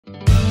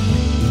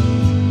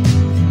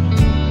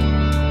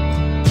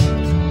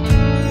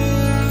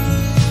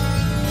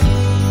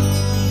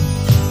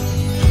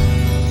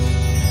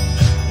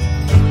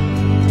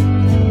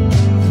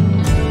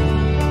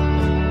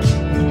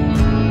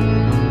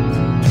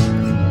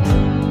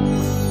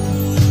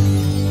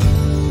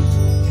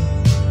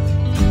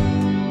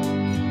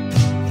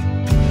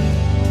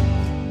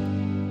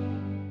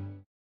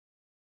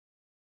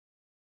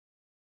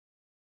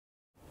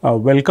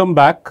Welcome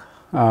back.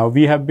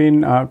 We have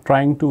been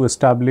trying to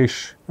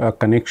establish a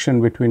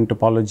connection between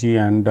topology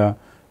and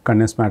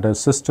condensed matter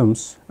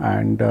systems,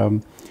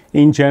 and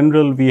in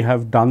general we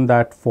have done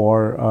that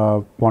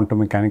for quantum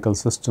mechanical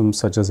systems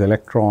such as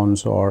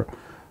electrons or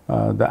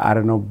the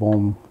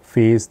Aharonov-Bohm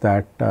phase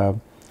that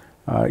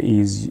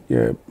is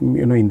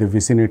in the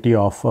vicinity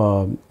of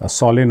a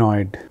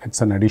solenoid.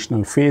 It's an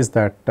additional phase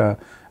that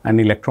an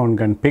electron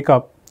can pick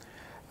up.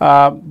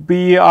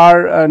 We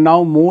are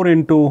now more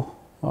into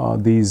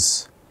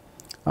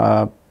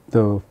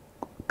the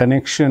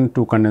connection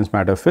to condensed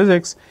matter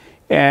physics,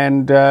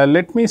 and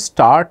let me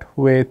start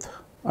with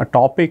a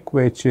topic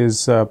which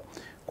is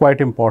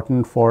quite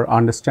important for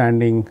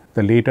understanding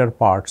the later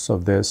parts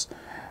of this,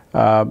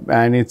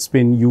 and it's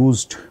been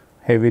used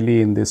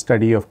heavily in the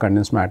study of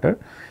condensed matter,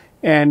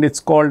 and it's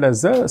called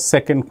as the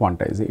second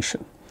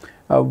quantization.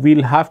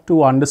 We'll have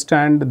to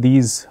understand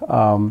these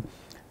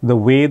the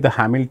way the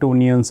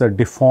Hamiltonians are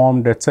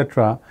deformed,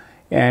 etc.,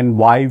 and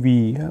why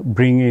we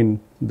bring in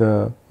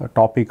the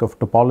topic of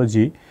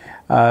topology.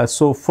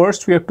 So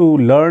first we have to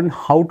learn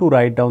how to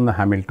write down the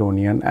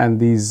Hamiltonian, and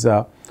these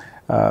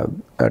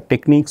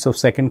techniques of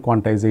second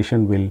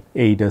quantization will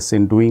aid us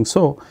in doing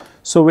so.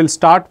 So we'll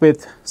start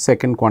with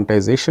second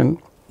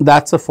quantization.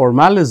 That's a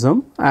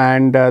formalism,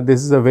 and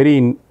this is a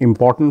very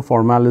important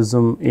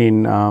formalism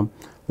in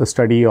the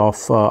study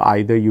of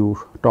either you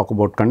talk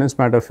about condensed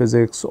matter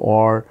physics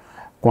or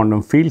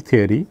quantum field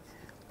theory.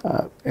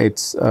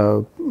 It's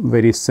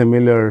very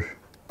similar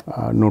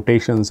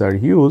notations are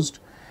used.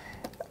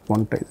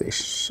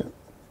 Quantization.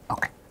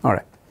 Okay, all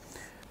right.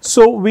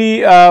 So we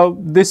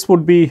this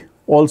would be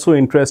also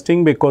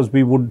interesting because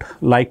we would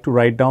like to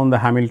write down the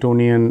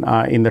Hamiltonian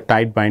in the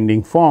tight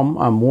binding form.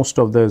 Most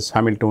of those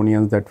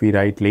Hamiltonians that we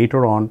write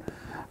later on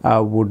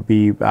would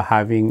be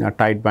having a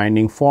tight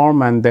binding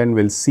form, and then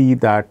we'll see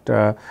that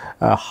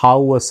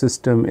how a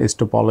system is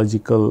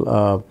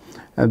topological,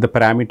 the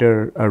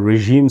parameter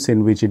regimes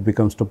in which it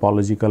becomes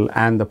topological,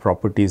 and the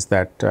properties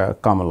that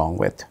come along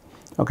with.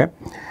 Okay.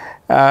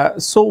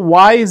 So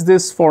why is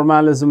this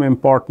formalism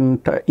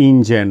important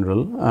in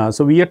general?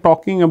 So we are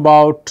talking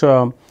about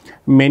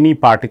many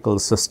particle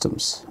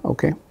systems.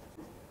 Okay.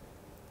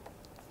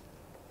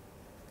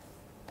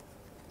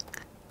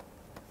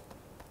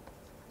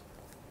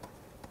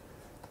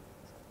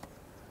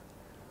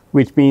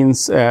 Which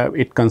means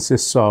it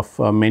consists of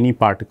many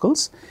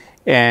particles,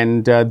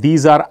 and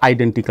these are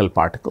identical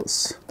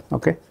particles.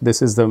 Okay.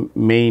 This is the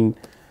main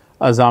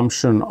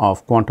assumption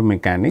of quantum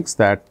mechanics,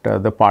 that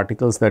the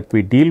particles that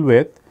we deal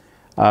with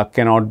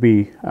cannot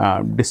be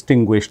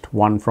distinguished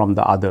one from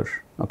the other.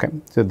 Okay.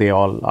 So they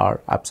all are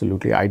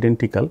absolutely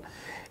identical,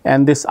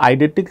 and this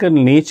identical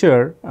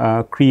nature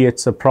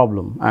creates a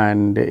problem,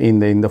 and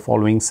in the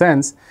following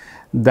sense,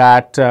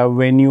 that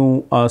when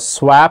you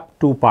swap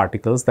two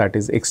particles, that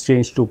is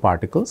exchange two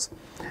particles,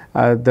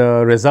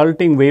 the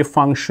resulting wave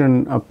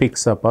function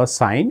picks up a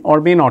sign or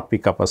may not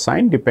pick up a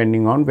sign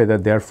depending on whether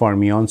they are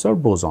fermions or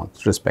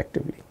bosons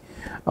respectively.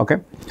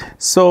 Okay.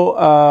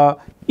 So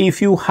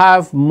if you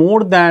have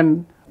more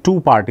than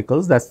two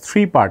particles, that's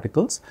three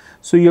particles,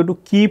 so you have to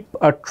keep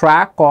a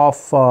track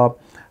of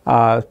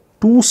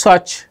two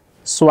such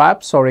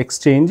swaps or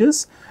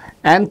exchanges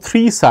and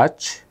three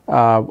such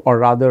or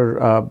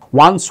rather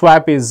one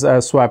swap is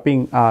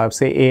swapping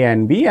say A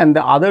and B, and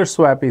the other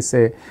swap is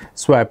say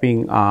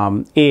swapping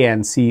A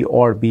and C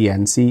or B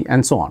and C,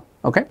 and so on.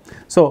 Okay.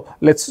 So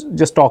let's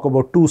just talk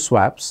about two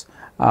swaps.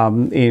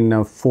 In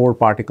a four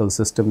particle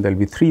system there will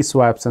be three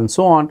swaps and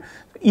so on.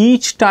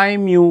 Each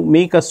time you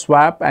make a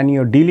swap and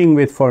you are dealing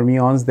with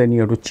fermions, then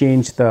you have to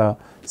change the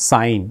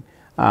sign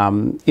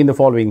in the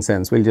following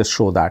sense. We'll just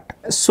show that.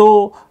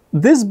 So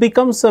this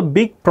becomes a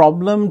big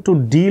problem to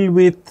deal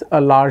with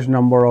a large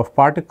number of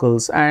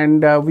particles,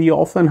 and we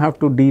often have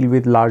to deal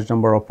with large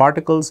number of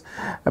particles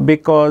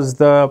because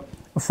the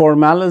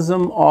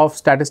formalism of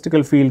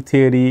statistical field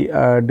theory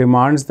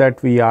demands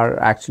that we are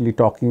actually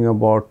talking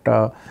about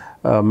a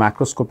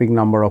macroscopic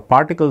number of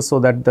particles, so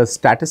that the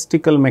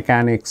statistical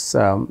mechanics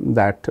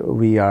that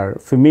we are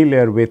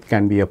familiar with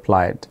can be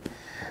applied.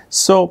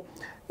 So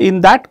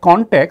in that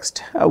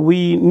context,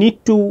 we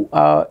need to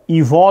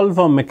evolve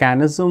a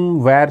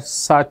mechanism where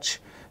such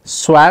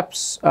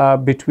swaps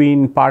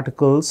between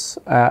particles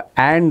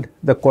and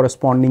the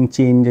corresponding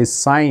changes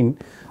sign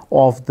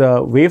of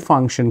the wave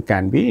function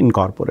can be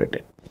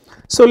incorporated.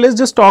 So let's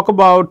just talk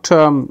about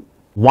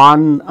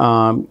one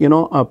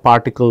a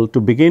particle to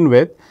begin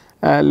with.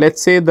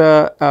 Let's say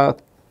the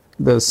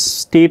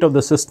state of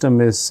the system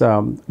is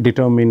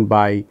determined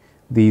by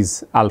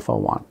these alpha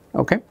 1.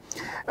 Okay.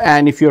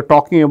 And if you are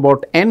talking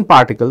about n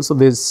particles, so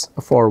this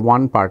for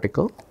one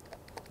particle,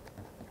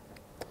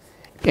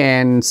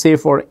 and say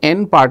for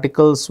n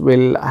particles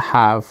will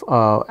have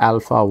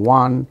alpha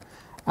 1,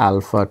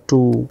 alpha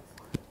 2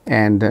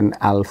 and then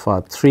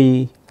alpha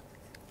 3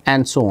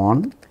 and so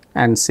on,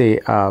 and say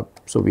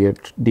so we are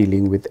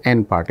dealing with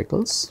n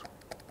particles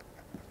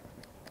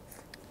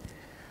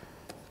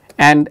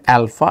and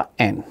alpha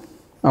n.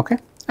 Okay.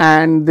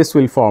 And this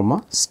will form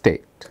a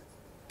state.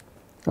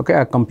 okay,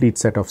 a complete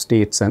set of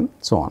states and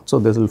so on. So,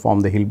 this will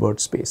form the Hilbert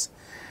space.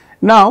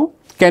 Now,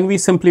 can we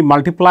simply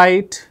multiply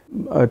it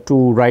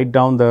to write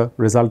down the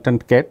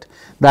resultant ket,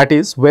 that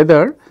is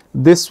whether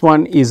this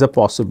one is a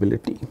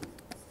possibility.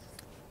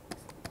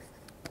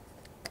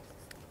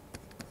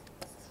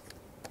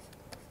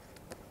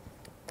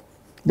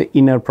 The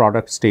inner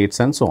product states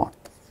and so on.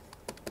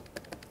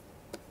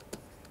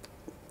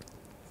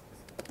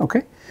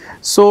 Okay.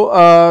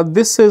 So,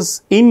 this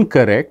is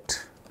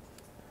incorrect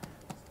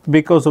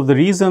because of the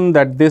reason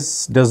that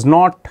this does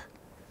not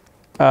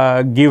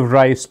give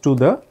rise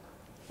to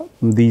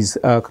these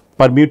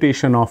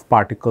permutation of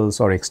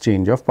particles or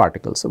exchange of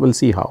particles. So, we will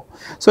see how.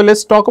 So, let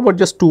us talk about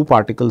just two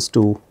particles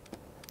to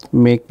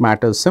make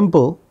matters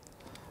simple.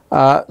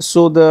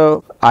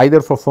 So,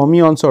 either for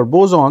fermions or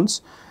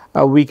bosons,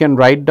 we can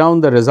write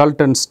down the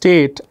resultant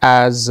state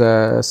as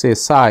say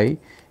psi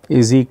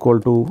is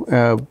equal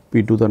to,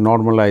 we do the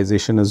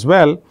normalization as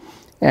well,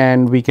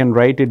 and we can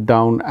write it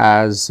down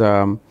as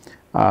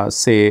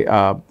say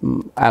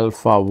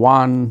alpha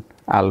 1,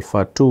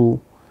 alpha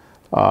 2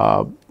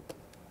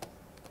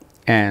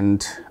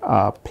 and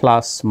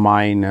plus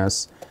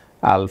minus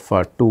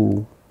alpha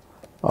 2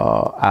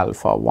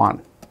 alpha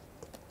 1.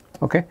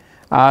 Okay.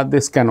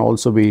 This can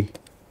also be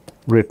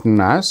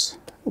written as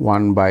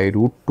 1 by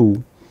root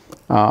 2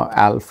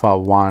 alpha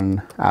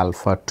 1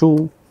 alpha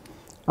 2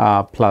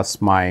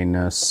 plus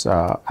minus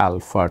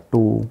alpha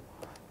 2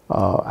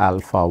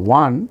 alpha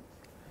 1,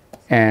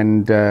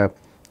 and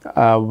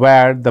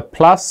where the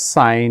plus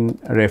sign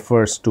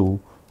refers to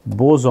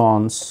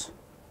bosons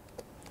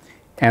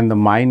and the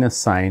minus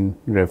sign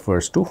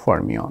refers to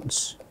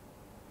fermions.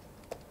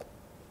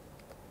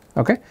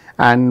 Okay.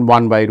 And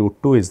 1 by root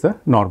 2 is the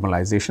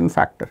normalization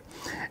factor.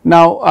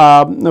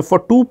 Now, for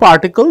two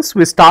particles,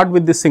 we start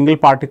with the single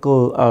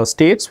particle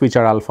states, which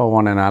are alpha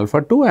 1 and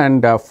alpha 2,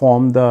 and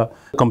form the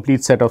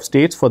complete set of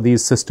states for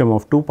these system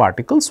of two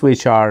particles,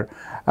 which are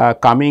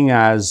coming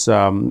as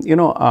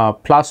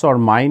plus or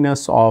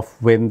minus of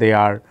when they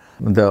are,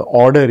 the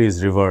order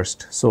is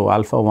reversed. So,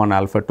 alpha 1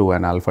 alpha 2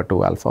 and alpha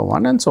 2 alpha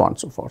 1 and so on and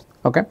so forth.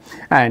 Okay.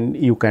 And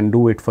you can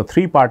do it for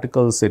three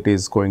particles. It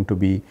is going to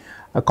be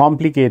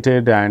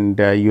complicated, and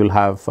you will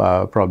have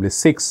probably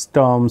 6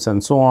 terms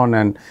and so on,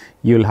 and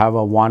you will have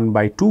a 1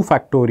 by 2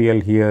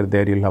 factorial here,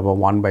 there you will have a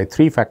 1 by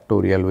 3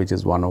 factorial, which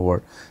is 1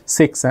 over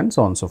 6 and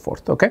so on and so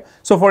forth. Okay.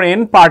 So, for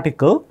n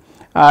particle,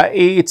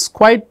 it is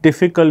quite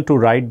difficult to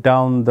write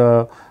down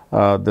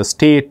the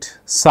state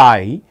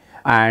psi,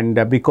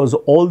 and because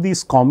all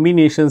these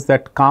combinations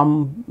that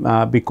come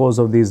because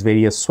of these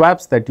various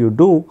swaps that you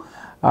do,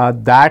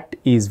 that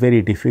is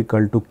very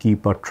difficult to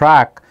keep a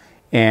track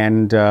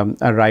and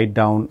write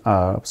down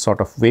a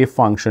sort of wave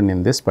function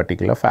in this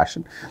particular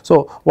fashion.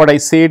 So, what I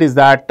said is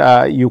that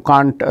you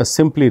can't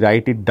simply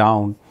write it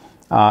down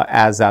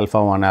as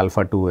alpha 1,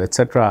 alpha 2,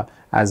 etc.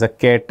 as a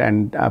ket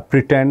and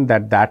pretend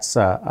that that is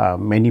a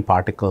many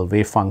particle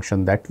wave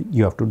function that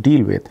you have to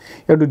deal with.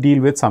 You have to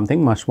deal with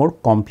something much more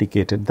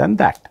complicated than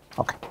that.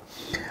 Okay.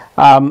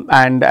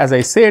 And as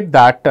I said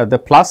that the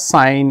plus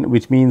sign,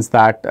 which means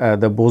that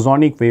the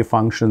bosonic wave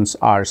functions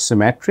are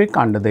symmetric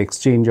under the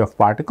exchange of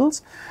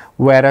particles,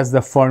 whereas the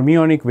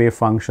fermionic wave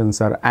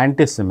functions are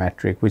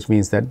antisymmetric, which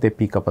means that they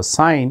pick up a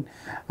sign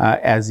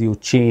as you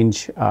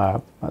change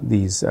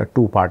these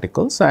two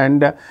particles,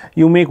 and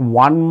you make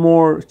one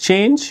more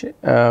change,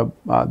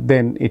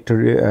 then it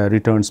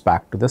returns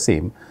back to the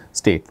same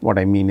state. What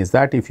I mean is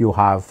that if you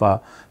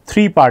have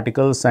 3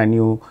 particles and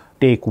you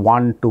take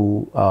 1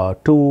 to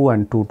 2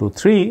 and 2 to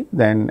 3,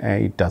 then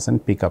it does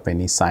not pick up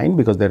any sign,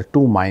 because there are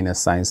 2 minus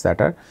signs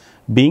that are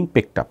being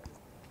picked up.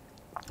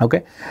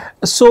 Okay.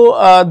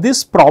 So,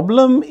 this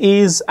problem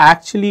is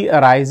actually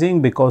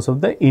arising because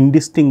of the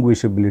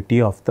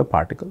indistinguishability of the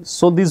particles.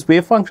 So, this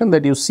wave function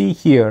that you see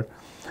here,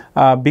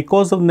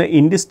 because of the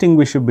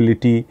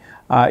indistinguishability,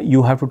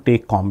 you have to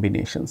take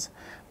combinations,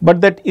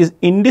 but that is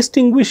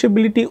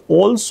indistinguishability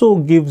also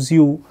gives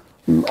you,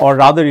 or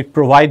rather it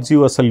provides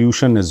you a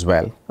solution as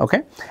well.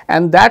 Okay.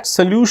 And that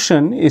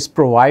solution is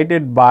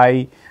provided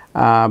by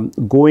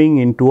going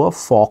into a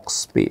Fock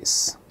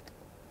space,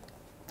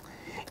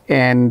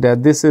 and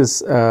this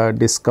is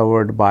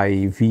discovered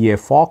by V. A.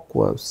 Fock,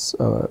 was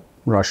a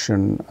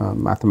Russian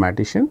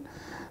mathematician.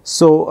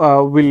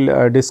 So, we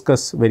will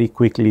discuss very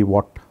quickly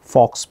what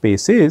Fock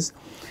space is,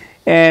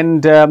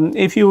 and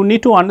if you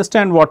need to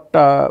understand what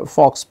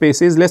Fock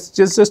space is, let us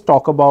just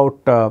talk about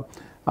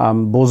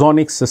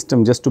bosonic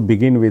system just to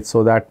begin with,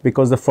 so that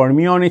because the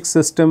fermionic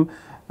system,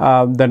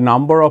 the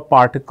number of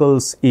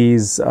particles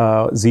is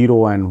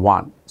 0 and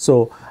 1.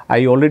 So,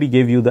 I already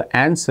gave you the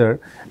answer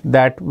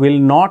that will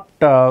not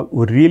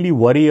really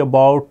worry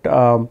about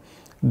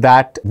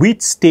that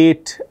which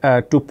state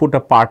to put a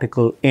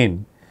particle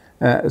in.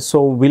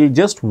 So, we will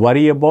just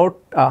worry about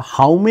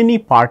how many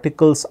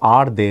particles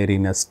are there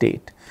in a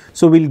state.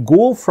 So, we will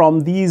go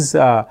from these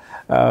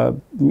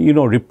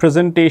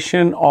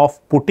representation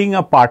of putting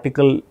a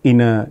particle in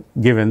a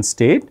given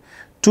state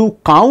to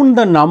count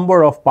the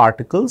number of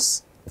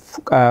particles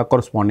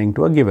corresponding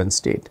to a given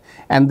state,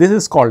 and this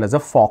is called as a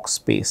Fock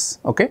space.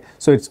 Okay,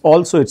 so it's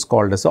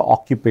called as a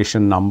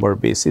occupation number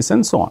basis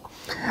and so on.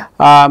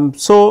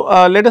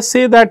 Let us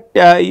say that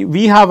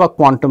we have a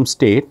quantum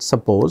state.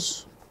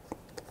 Suppose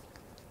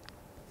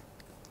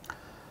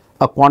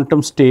a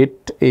quantum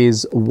state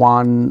is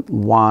 1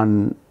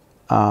 1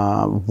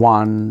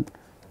 1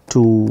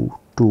 2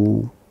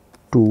 2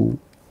 2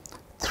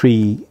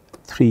 3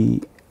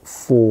 3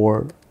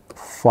 4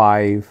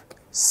 5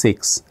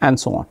 6 and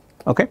so on.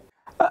 Okay.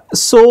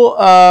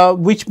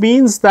 Which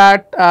means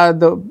that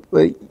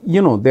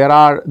there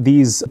are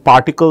these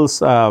particles,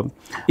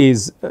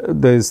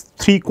 there's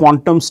 3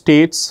 quantum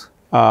states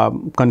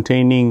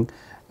containing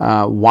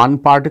 1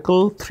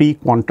 particle, 3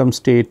 quantum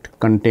state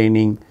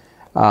containing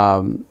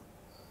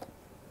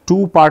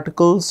 2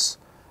 particles,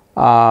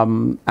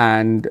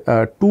 and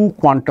 2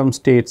 quantum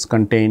states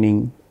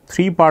containing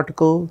 3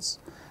 particles,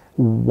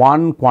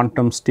 1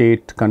 quantum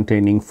state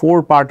containing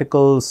 4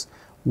 particles,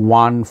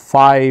 1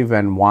 5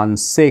 and 1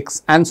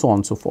 6 and so on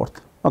and so forth.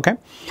 Okay.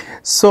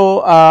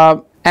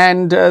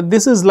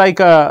 This is like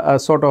a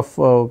sort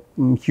of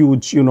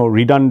huge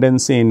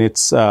redundancy in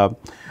its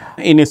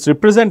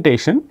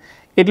representation.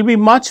 It will be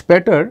much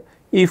better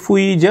if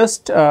we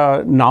just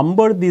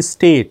number the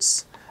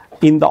states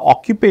in the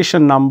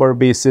occupation number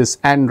basis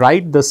and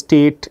write the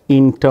state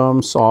in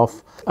terms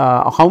of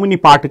how many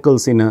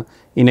particles in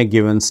a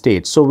given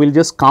state. So, we will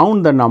just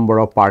count the number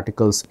of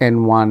particles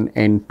n1,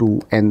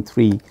 n2,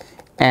 n3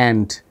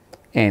 and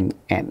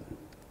nn.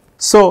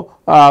 So,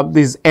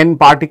 these n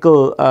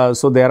particle,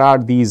 so there are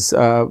these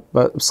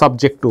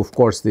subject to of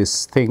course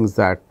these things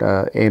that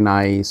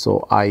ni,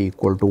 so I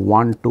equal to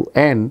 1 to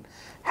n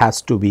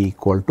has to be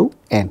equal to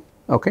n.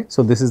 Okay.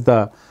 So, this is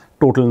the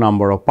total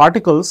number of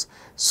particles.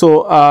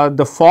 So,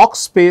 the Fock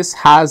space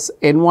has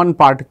n1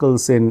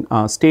 particles in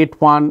state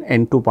 1,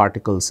 n2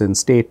 particles in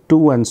state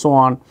 2 and so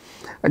on.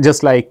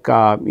 Just like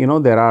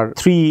there are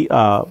 3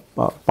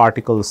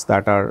 particles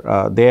that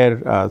are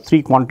there,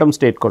 3 quantum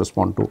state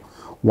correspond to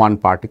 1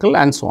 particle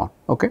and so on.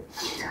 Okay.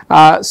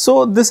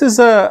 So, this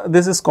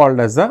is called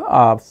as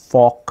the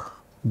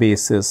Fock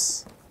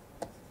basis,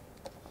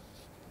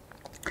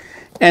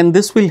 and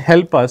this will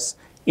help us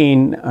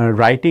in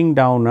writing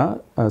down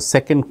a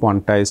second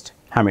quantized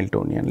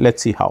Hamiltonian. Let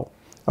us see how.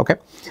 Okay.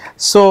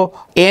 So,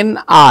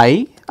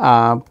 Ni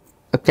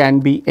can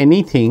be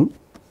anything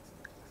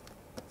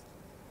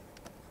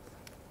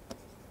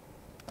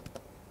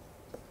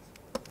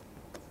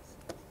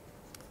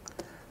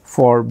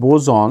for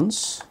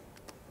bosons.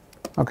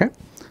 Okay.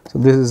 So,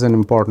 this is an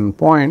important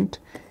point,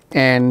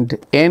 and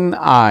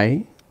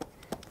Ni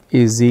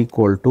is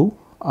equal to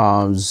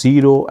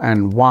 0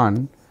 and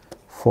 1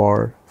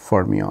 for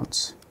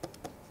fermions.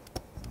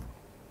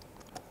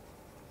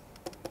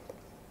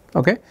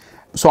 Okay.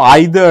 So,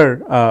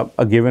 either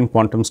a given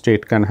quantum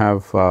state can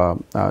have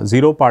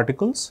 0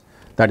 particles,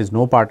 that is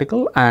no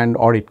particle, and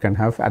or it can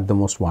have at the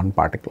most 1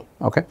 particle.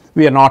 Okay.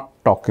 We are not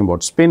talking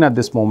about spin at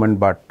this moment,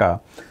 but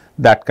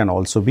that can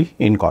also be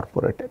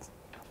incorporated.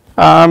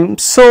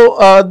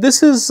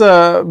 This is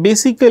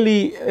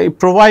basically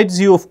provides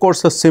you of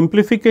course a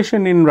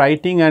simplification in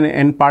writing an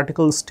n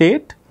particle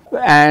state,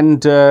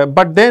 and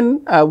but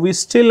then we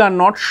still are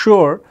not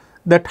sure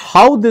that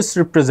how this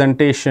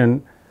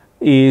representation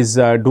is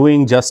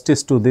doing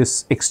justice to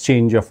this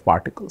exchange of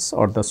particles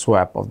or the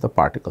swap of the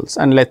particles,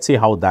 and let us see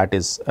how that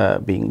is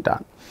being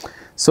done.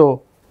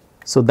 So,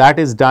 that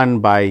is done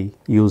by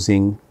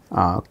using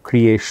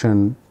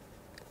creation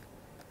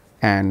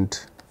and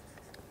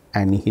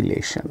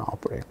annihilation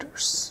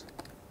operators.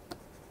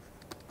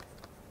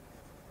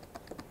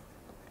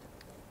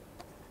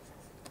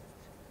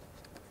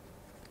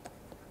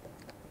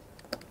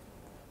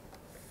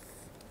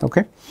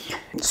 Okay.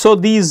 So,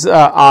 these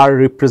are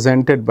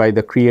represented by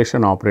the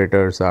creation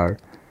operators are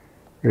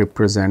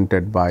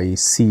represented by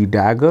C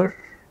dagger,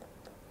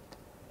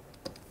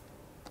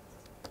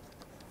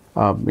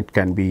 it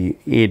can be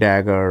A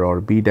dagger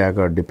or B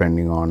dagger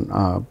depending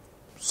on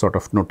sort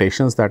of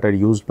notations that are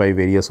used by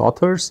various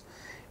authors,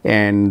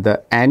 and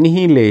the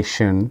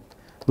annihilation,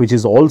 which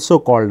is also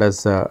called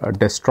as a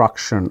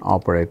destruction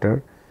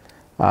operator,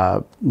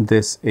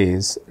 this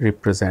is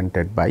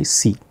represented by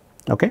C.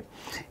 Okay.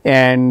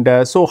 And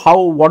so,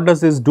 what does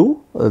this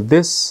do?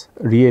 This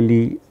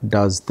really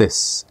does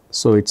this.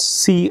 So, it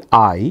is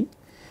Ci,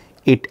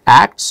 it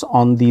acts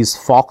on these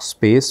Fock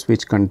space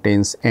which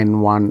contains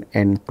n1,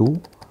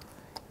 n2,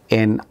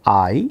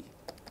 ni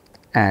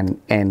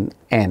and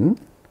nn.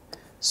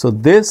 So,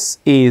 this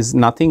is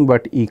nothing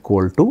but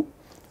equal to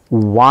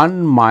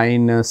 1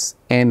 minus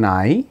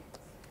ni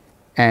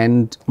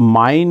and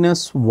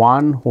minus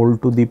 1 whole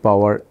to the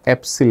power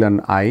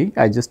epsilon I.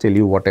 I just tell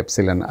you what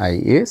epsilon I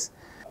is,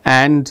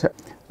 and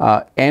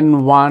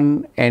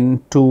n1,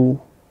 n2,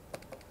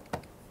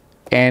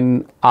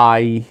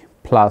 ni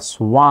plus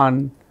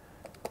 1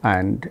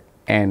 and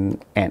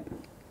nn.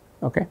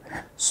 Okay.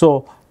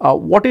 So,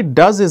 what it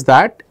does is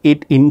that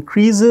it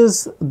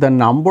increases the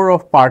number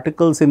of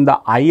particles in the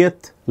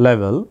ith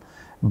level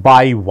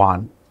by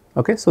 1.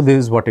 Okay. So, this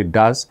is what it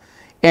does,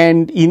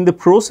 and in the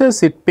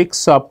process it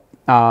picks up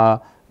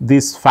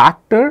this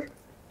factor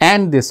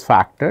and this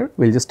factor.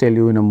 We will just tell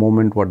you in a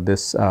moment what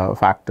these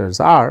factors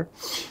are,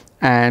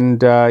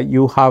 and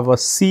you have a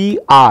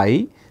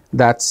Ci,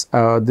 that is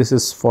this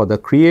is for the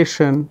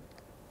creation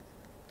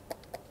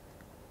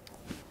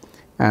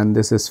and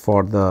this is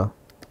for the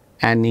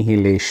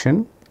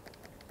annihilation.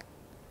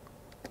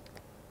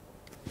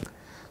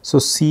 So,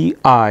 Ci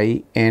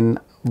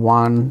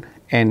N1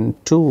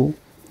 N2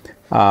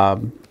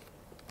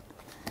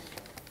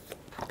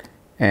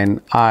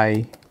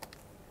 Ni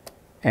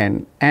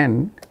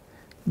Nn,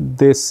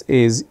 this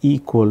is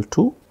equal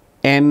to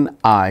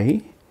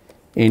Ni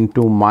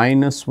into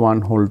minus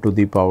 1 whole to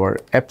the power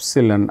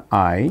epsilon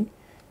I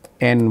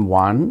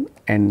N1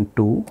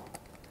 N2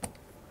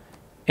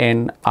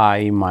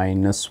 Ni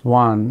minus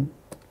 1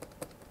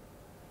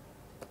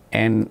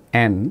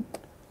 Nn.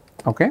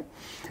 Okay.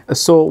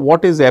 So,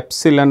 what is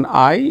epsilon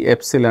I?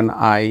 Epsilon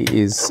I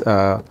is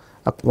a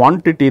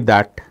quantity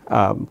that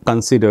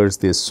considers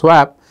this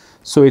swap.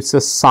 So, it is a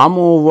sum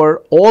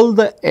over all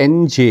the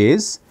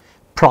nj's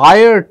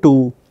prior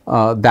to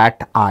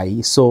that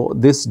I. So,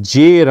 this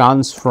j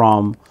runs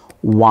from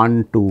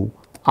 1 to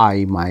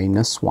I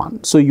minus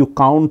 1. So, you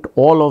count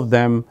all of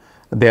them,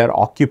 their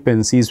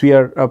occupancies. We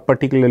are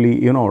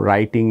particularly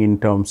writing in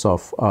terms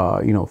of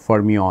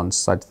fermions,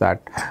 such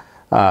that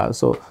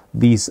so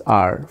these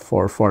are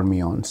for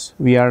fermions.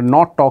 We are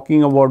not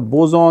talking about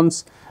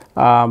bosons,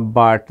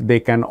 but they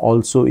can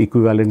also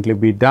equivalently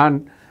be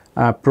done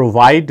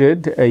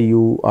provided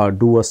you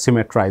do a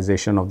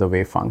symmetrization of the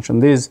wave function.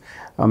 This is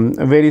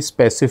very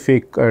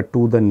specific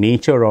to the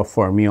nature of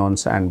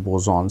fermions and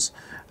bosons.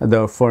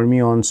 The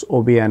fermions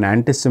obey an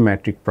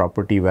antisymmetric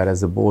property,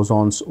 whereas the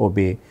bosons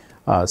obey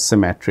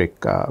symmetric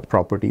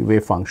property.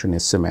 Wave function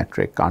is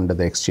symmetric under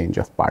the exchange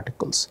of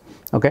particles.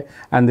 Okay.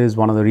 And this is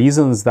one of the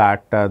reasons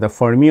that the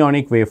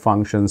fermionic wave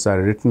functions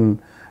are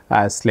written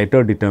as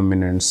Slater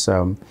determinants,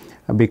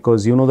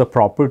 because the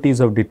properties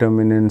of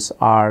determinants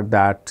are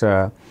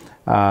that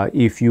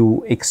if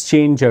you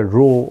exchange a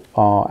row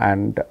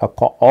and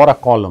or a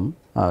column,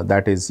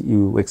 that is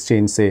you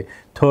exchange say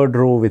third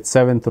row with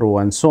seventh row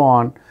and so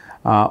on,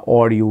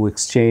 or you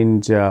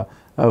exchange a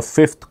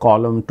fifth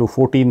column to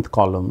 14th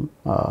column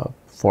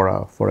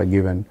for a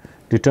given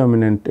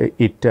determinant,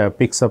 it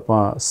picks up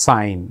a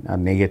sign, a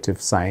negative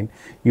sign.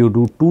 You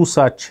do two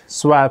such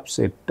swaps,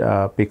 it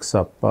picks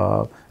up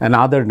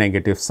another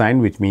negative sign,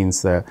 which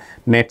means the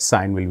net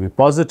sign will be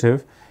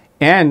positive.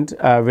 And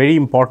very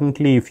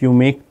importantly, if you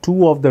make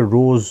two of the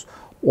rows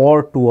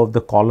or two of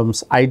the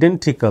columns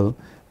identical,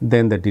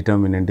 then the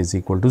determinant is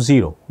equal to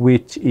 0,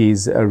 which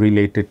is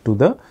related to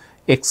the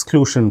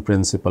exclusion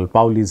principle,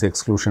 Pauli's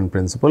exclusion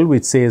principle,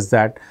 which says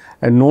that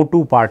no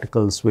two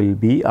particles will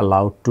be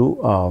allowed to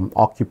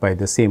occupy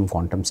the same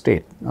quantum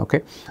state,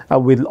 okay,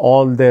 with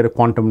all their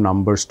quantum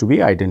numbers to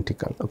be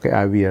identical.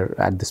 Okay, we are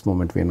at this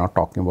moment we are not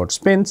talking about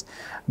spins,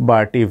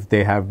 but if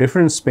they have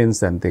different spins,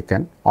 then they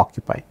can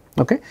occupy.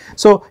 Okay.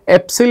 So,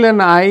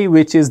 epsilon I,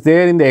 which is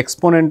there in the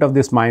exponent of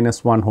this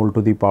minus 1 whole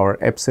to the power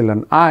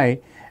epsilon I,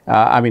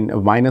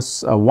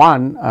 minus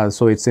 1,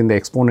 so it is in the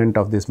exponent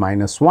of this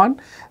minus 1,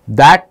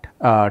 that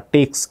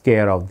takes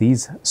care of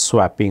these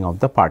swapping of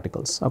the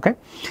particles. Okay.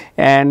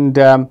 And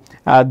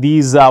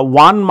these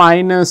 1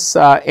 minus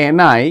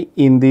Ni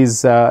in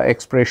this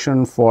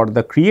expression for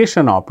the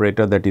creation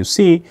operator that you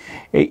see,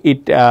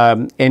 it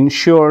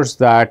ensures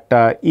that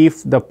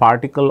if the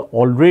particle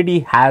already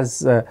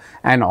has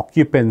an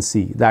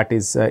occupancy, that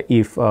is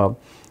if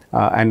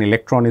an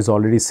electron is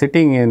already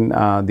sitting in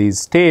this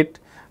state,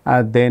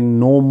 then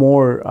no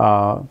more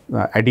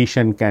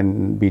addition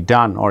can be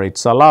done or it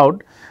is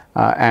allowed.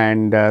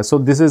 So,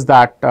 this is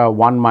that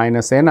 1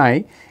 minus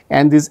Ni,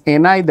 and this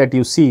Ni that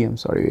you see, I am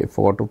sorry I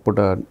forgot to put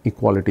an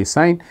equality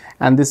sign,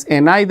 and this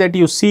Ni that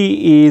you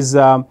see is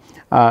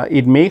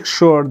it makes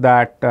sure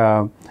that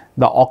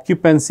the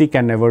occupancy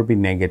can never be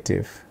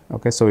negative.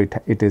 Okay. So,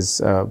 it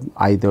is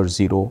either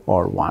 0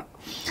 or 1.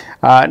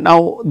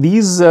 Now,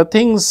 these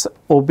things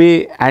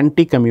obey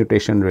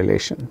anti-commutation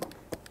relation.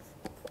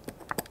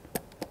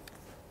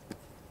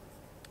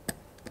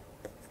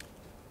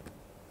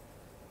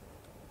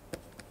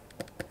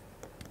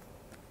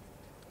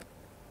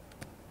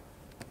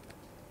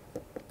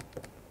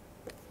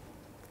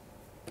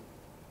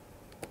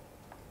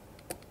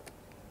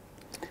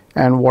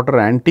 And what are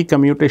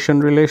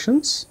anti-commutation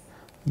relations?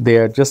 They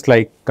are just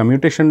like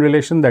commutation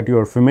relation that you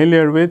are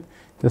familiar with.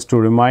 Just to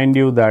remind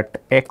you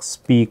that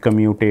xp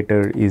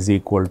commutator is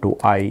equal to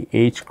I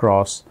h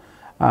cross.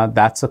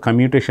 That is a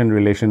commutation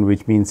relation,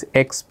 which means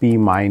xp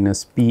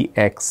minus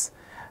px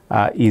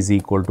is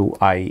equal to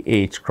I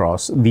h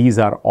cross. These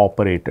are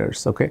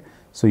operators. Okay.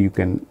 So, you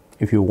can,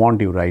 if you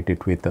want, you write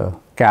it with a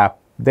cap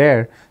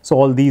there. So,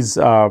 all these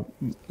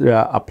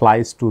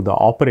applies to the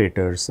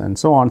operators and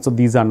so on. So,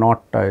 these are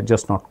not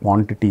just not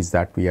quantities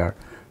that we are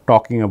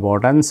talking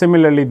about, and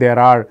similarly there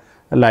are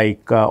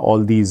like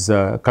all these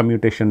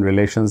commutation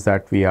relations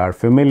that we are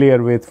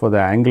familiar with for the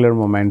angular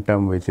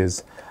momentum, which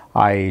is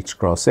IH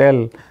cross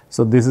L.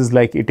 So, this is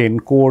like it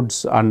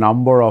encodes a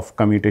number of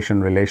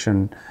commutation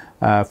relation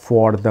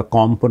for the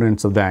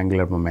components of the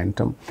angular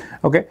momentum.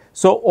 Okay.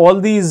 So, all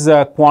these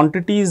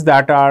quantities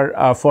that are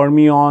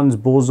fermions,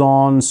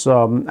 bosons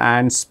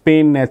and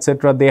spin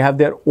etc., they have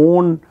their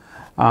own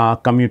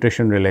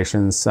commutation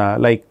relations,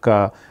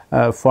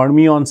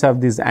 fermions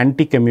have this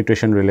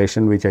anti-commutation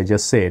relation which I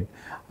just said.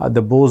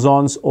 The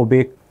bosons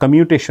obey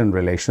commutation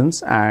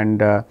relations, and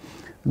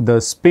the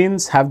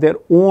spins have their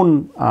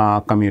own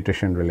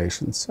commutation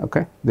relations.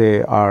 Okay, they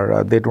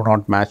do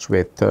not match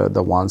with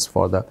the ones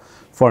for the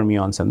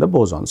fermions and the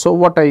bosons. So,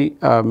 what I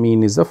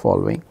mean is the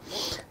following.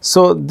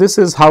 So, this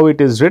is how it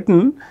is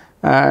written.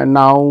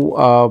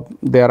 Now,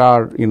 there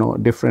are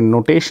different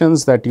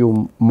notations that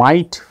you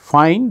might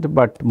find,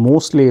 but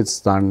mostly it is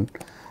done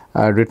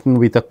written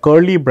with a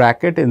curly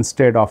bracket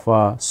instead of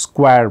a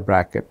square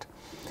bracket.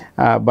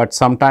 But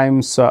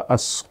sometimes a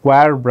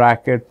square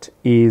bracket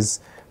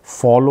is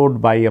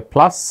followed by a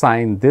plus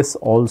sign. This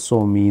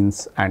also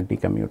means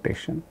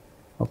anti-commutation,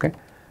 okay?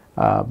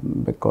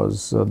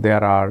 Because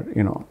there are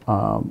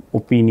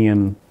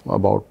opinion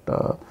about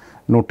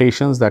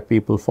notations that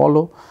people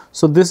follow.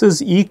 So, this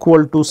is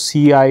equal to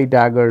Ci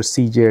dagger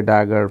Cj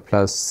dagger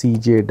plus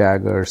Cj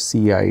dagger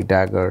Ci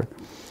dagger,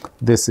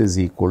 this is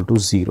equal to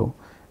 0.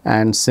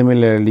 And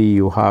similarly,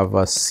 you have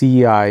a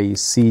Ci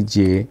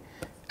Cj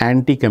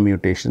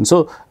anti-commutation.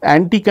 So,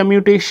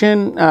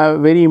 anti-commutation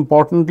very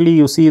importantly,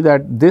 you see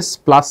that this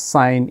plus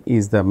sign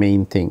is the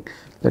main thing.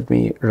 Let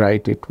me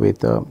write it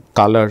with a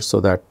color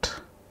so that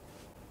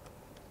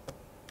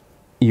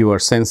you are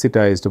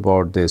sensitized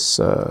about this,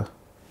 the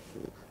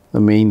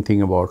main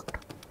thing about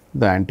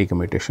the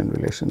anti-commutation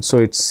relation. So,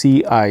 it is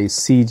Ci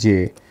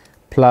Cj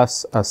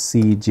plus a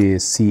Cj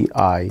Ci,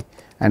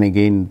 and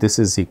again this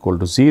is equal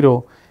to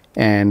 0,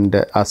 and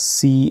a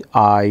Ci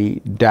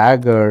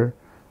dagger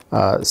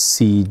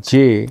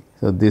Cj.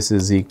 So, this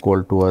is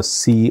equal to a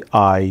Ci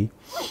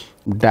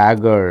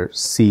dagger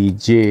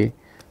Cj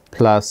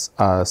plus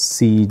a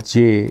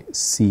Cj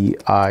Ci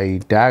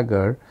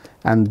dagger,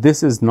 and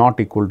this is not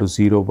equal to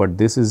 0, but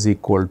this is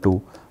equal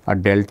to a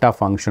delta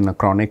function, a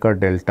Kronecker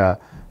delta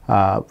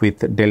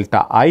with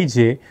delta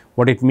ij.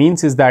 What it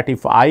means is that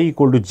if I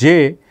equal to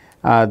j,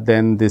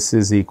 then this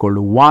is equal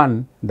to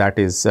 1, that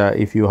is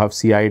if you have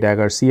Ci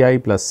dagger Ci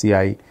plus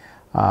Ci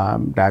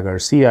dagger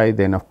Ci,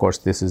 then of course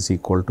this is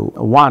equal to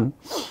 1,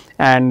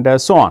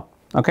 and so on.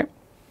 Okay.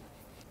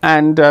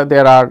 And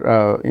there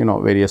are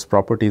various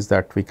properties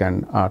that we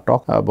can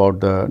talk about,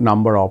 the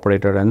number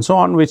operator and so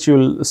on, which you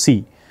will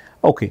see.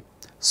 Okay.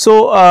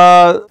 So,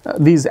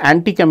 these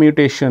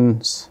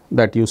anti-commutations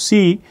that you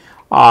see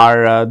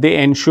are they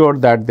ensure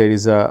that there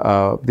is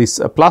a this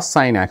plus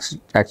sign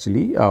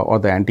actually or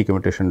the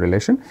anti-commutation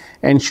relation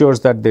ensures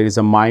that there is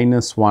a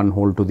 -1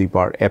 whole to the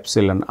power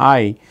epsilon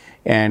I,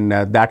 and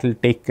that will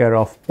take care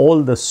of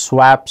all the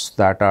swaps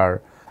that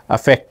are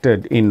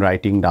affected in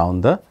writing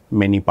down the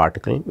many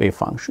particle wave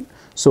function.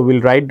 So, we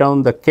will write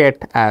down the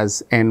ket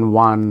as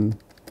n1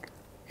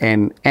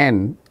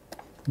 nn,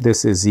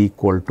 this is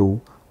equal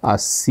to a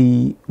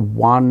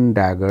C1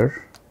 dagger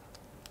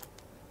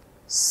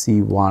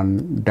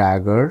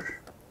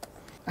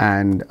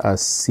and a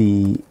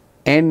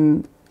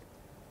Cn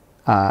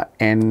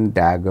n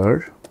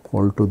dagger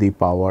whole to the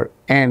power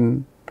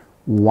n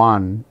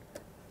 1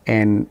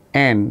 n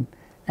n,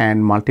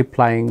 and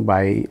multiplying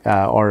by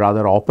or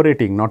rather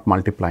operating, not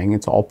multiplying,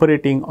 it is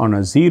operating on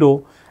a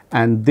 0,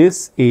 and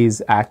this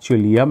is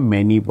actually a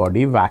many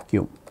body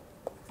vacuum.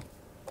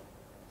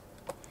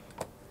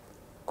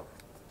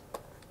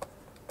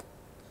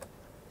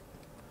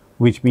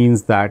 Which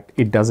means that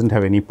it does not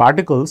have any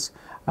particles,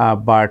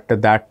 but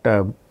that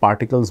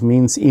particles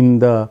means in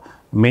the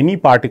many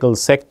particle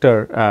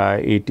sector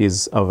it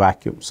is a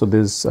vacuum. So,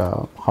 this is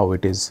how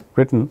it is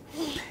written,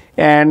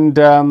 and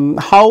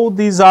how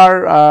these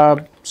are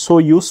so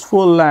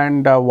useful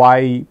and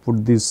why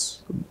would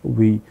this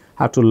we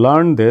have to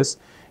learn this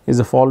is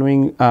the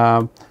following.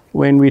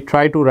 When we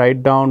try to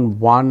write down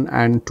 1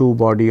 and 2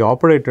 body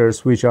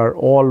operators, which are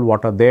all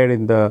what are there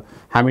in the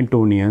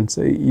Hamiltonians,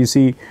 you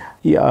see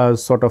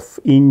sort of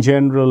in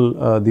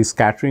general the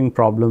scattering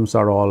problems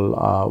are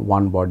all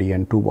 1 body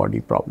and 2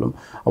 body problem.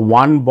 A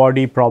 1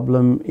 body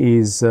problem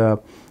is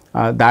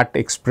that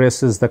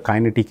expresses the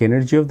kinetic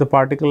energy of the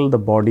particle, the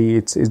body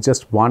it's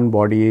just 1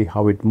 body,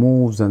 how it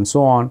moves and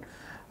so on.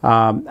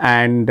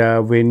 And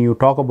when you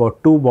talk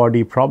about 2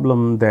 body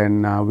problem,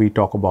 then we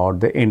talk about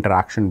the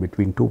interaction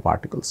between 2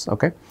 particles.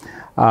 Okay,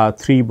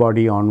 3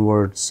 body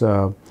onwards,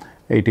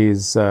 it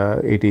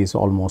is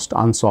almost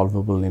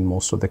unsolvable in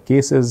most of the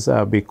cases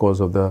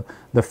because of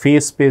the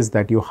phase space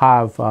that you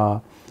have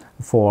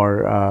for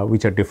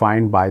which are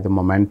defined by the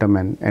momentum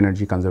and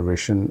energy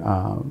conservation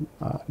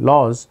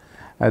laws.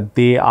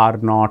 They are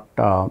not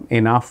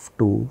enough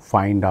to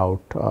find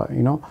out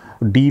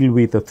deal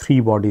with a 3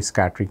 body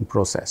scattering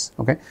process.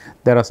 Okay,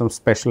 there are some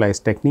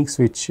specialized techniques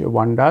which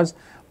one does,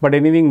 but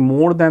anything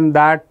more than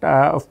that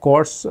of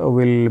course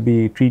will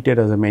be treated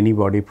as a many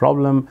body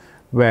problem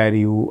where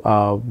you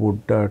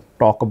would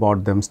talk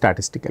about them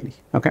statistically.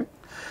 Okay.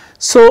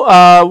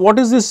 So, what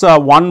is this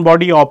one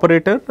body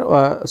operator?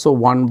 So,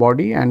 one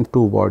body and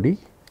two body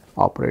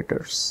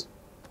operators.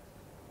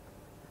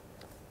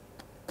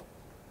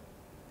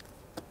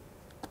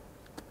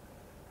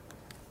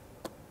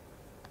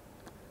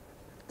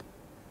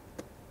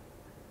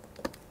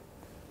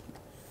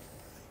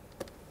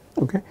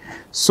 Okay.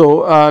 So,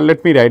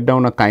 let me write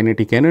down a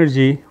kinetic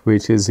energy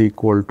which is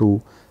equal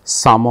to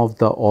sum of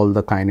the all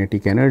the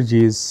kinetic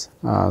energies.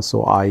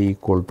 So, I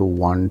equal to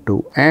 1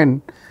 to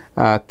n,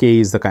 k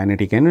is the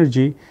kinetic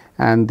energy,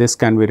 and this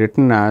can be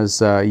written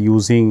as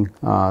using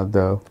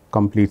the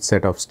complete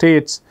set of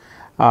states.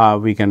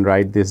 We can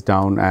write this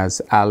down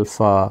as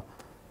alpha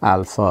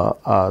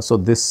alpha. So,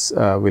 this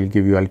will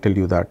give you, I will tell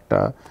you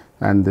that,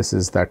 and this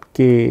is that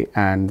k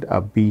and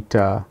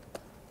beta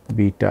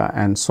beta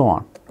and so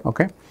on.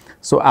 Okay.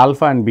 So,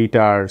 alpha and beta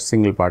are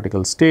single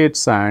particle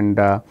states, and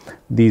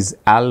these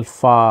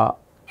alpha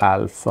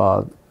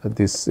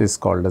this is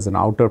called as an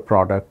outer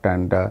product,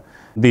 and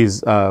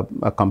these a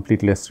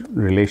completeless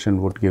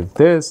relation would give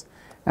this,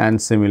 and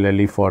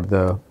similarly for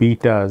the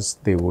betas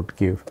they would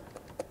give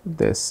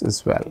this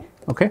as well.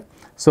 Okay.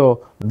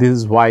 So, this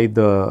is why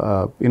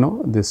the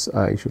this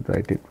I should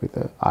write it with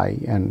a I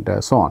and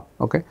so on.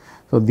 Okay.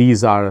 So,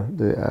 these are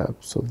the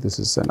so this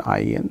is an I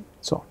and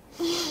so on.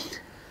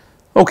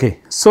 Okay.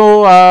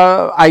 So,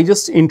 I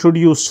just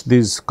introduced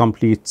this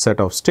complete set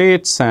of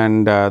states,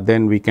 and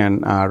then we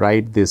can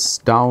write this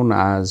down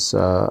as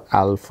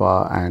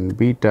alpha and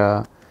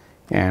beta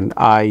and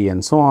I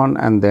and so on,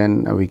 and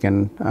then we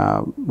can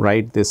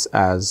write this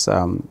as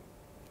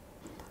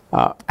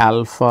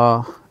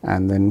alpha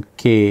and then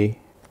k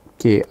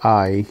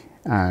I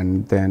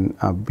and then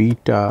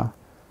beta,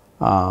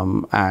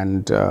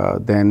 and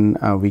then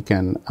we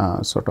can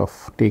sort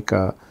of take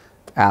a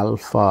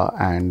alpha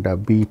and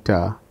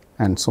beta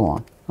and so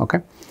on. Okay.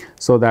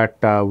 So, that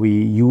we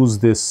use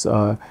this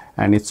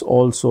and it is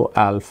also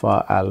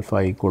alpha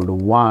equal to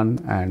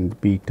 1 and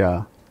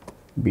beta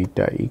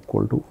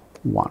equal to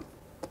 1.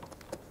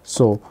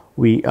 So,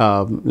 we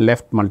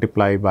left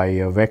multiply by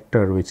a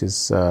vector which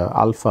is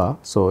alpha.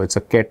 So, it is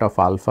a ket of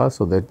alpha.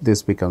 So, that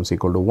this becomes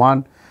equal to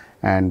 1,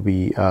 and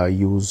we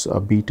use a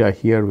beta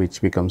here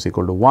which becomes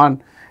equal to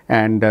 1,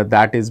 and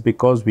that is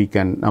because we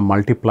can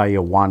multiply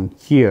a 1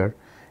 here.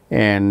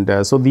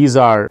 And so, these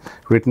are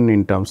written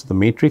in terms of the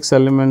matrix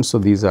elements. So,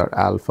 these are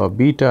alpha,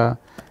 beta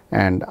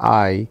and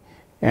I,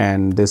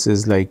 and this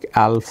is like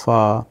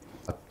alpha,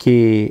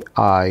 k,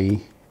 I,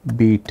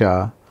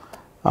 beta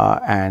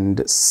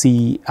and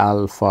C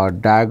alpha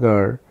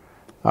dagger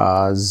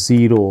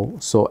 0.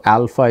 So,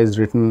 alpha is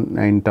written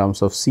in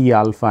terms of C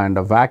alpha and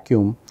a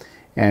vacuum,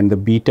 and the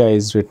beta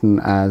is written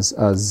as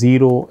a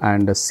 0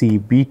 and a C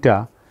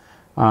beta.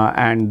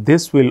 And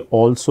this will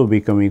also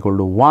become equal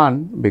to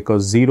 1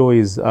 because 0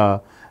 is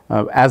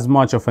as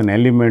much of an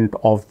element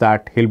of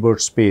that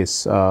Hilbert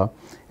space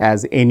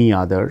as any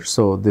other.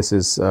 So, this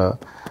is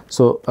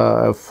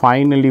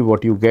finally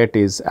what you get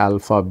is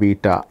alpha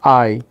beta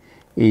I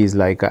is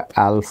like a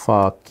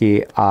alpha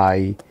k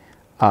I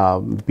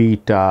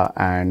beta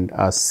and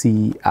a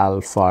C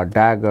alpha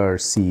dagger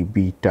C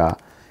beta,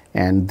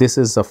 and this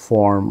is a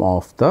form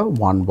of the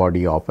one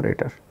body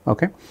operator.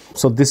 Okay.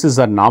 So, this is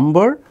a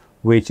number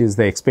which is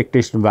the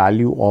expectation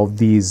value of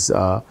these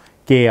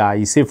k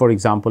I. Say for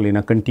example, in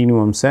a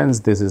continuum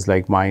sense, this is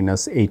like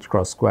minus h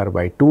cross square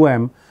by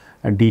 2m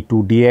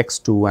d2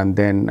 dx2, and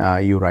then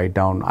you write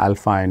down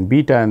alpha and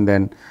beta, and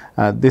then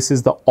this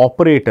is the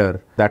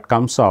operator that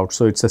comes out.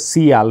 So, it is a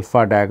C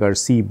alpha dagger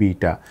C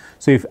beta.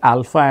 So, if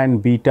alpha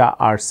and beta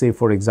are, say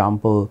for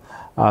example,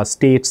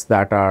 states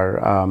that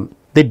are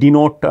they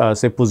denote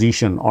say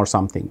position or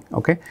something,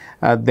 okay,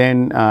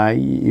 then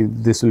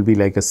this will be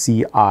like a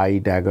C I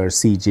dagger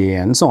C j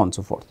and so on and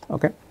so forth.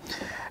 Okay.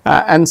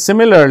 And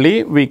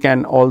similarly, we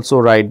can also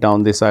write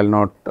down this. I will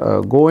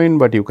not go in,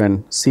 but you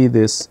can see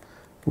this.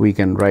 We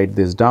can write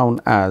this down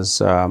as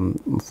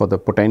for the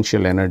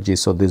potential energy.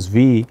 So, this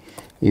V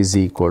is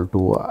equal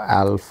to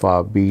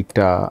alpha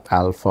beta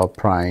alpha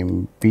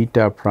prime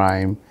beta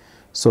prime.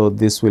 So,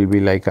 this will be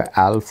like a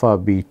alpha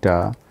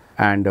beta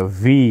and a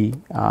V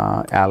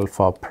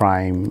alpha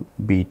prime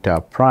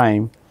beta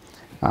prime,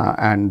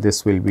 and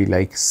this will be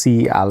like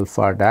C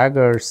alpha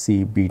dagger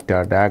C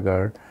beta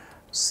dagger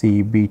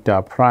C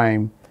beta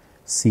prime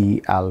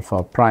C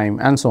alpha prime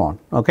and so on.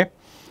 Okay.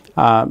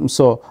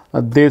 So,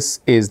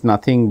 this is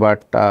nothing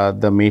but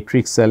the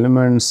matrix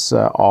elements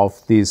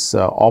of this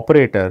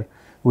operator,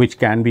 which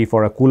can be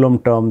for a Coulomb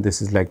term.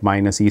 This is like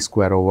minus E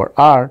square over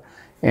R,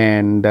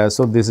 and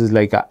so this is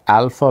like a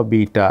alpha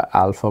beta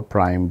alpha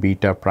prime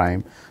beta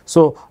prime.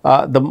 So,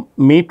 the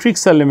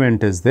matrix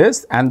element is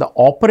this and the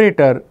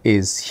operator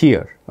is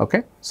here.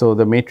 Okay. So,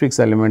 the matrix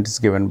element is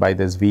given by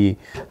this V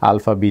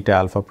alpha beta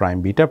alpha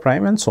prime beta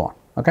prime and so on.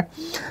 Okay.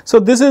 So,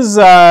 this is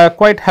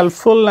quite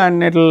helpful,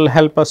 and it will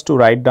help us to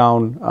write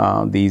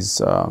down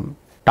these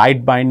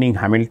tight binding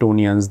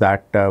Hamiltonians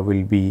that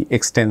will be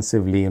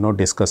extensively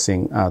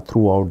discussing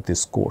throughout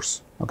this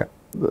course. Okay.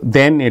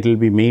 then it will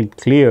be made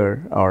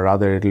clear, or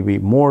rather it will be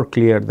more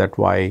clear, that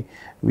why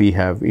we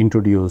have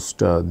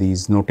introduced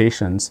these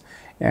notations.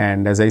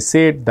 And as I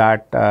said,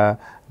 that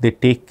they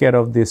take care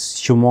of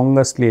this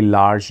humongously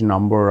large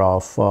number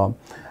of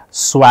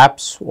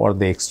swaps or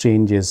the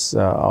exchanges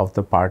of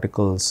the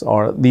particles,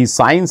 or these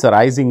signs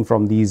arising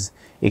from these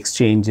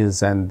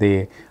exchanges, and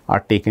they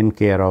are taken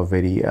care of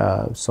very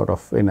sort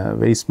of in a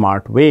very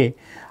smart way.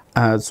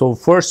 So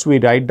first we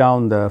write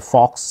down the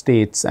Fox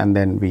states, and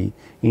then we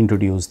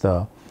introduce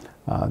the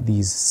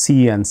these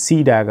C and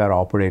C dagger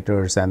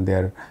operators and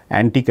their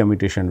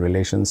anti-commutation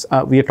relations.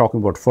 We are talking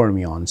about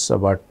fermions,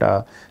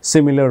 but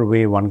similar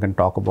way one can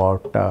talk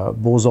about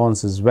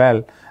bosons as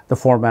well. The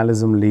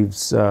formalism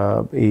leaves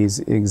is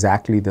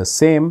exactly the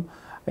same,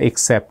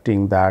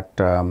 excepting that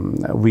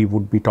we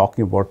would be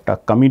talking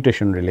about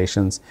commutation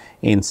relations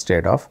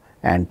instead of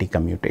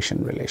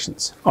anti-commutation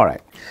relations. All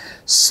right.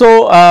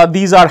 So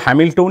these are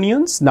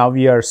Hamiltonians. Now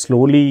we are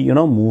slowly,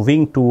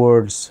 moving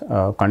towards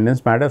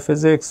condensed matter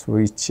physics,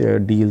 which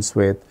deals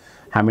with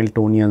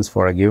Hamiltonians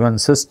for a given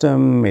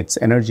system, its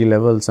energy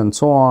levels, and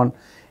so on.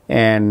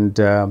 And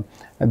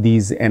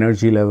these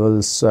energy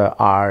levels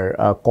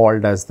are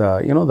called as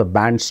the, the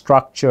band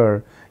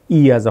structure,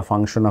 E as a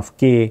function of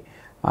k.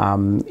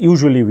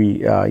 Usually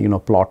we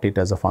plot it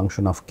as a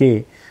function of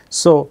k.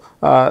 So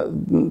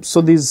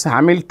so these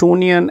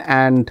Hamiltonian,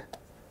 and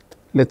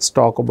let's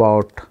talk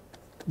about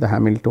the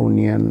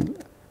Hamiltonian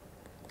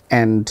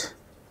and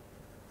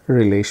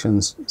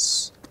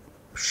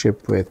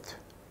relationship with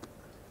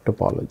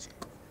topology.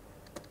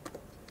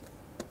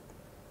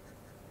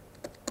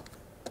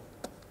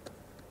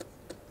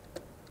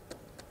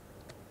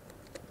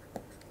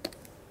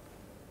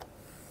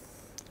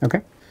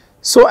 Okay.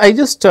 So I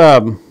just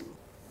a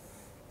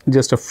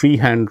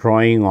freehand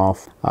drawing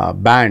of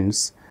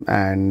bands,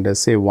 and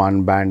say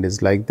one band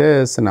is like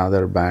this,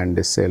 another band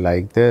is say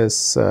like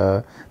this,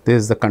 this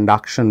is the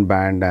conduction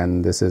band,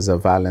 and this is a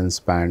valence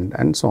band,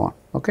 and so on.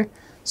 Okay.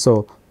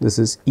 So this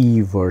is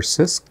E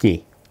versus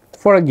K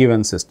for a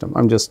given system. I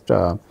am just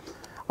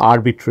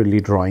arbitrarily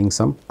drawing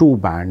some two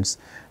bands,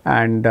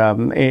 and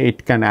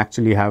it can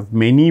actually have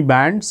many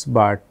bands,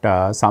 but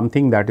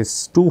something that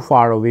is too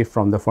far away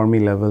from the Fermi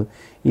level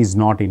is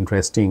not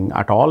interesting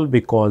at all,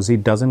 because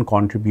it does not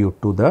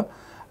contribute to the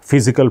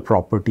physical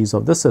properties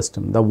of the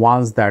system. The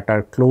ones that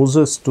are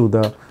closest to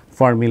the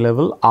Fermi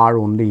level are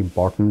only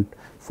important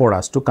for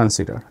us to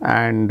consider.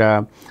 And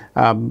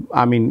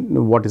I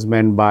mean, what is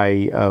meant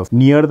by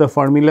near the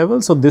Fermi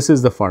level? So this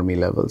is the Fermi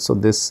level. So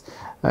this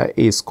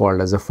is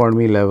called as a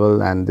Fermi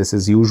level, and this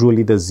is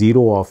usually the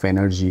zero of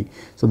energy.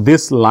 So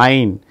this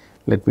line,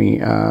 let me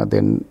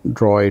then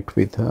draw it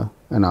with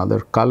another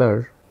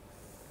color.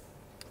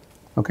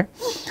 Okay.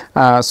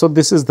 So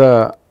this is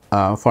the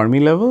Fermi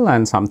level,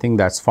 and something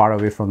that's far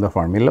away from the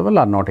Fermi level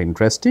are not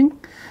interesting.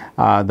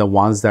 The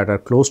ones that are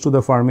close to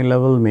the Fermi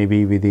level,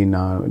 maybe within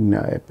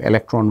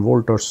electron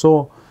volt or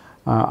so,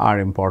 are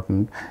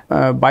important.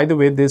 By the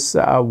way, this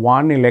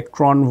 1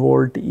 electron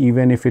volt,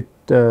 even if it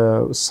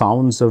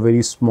sounds a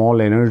very small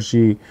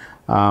energy,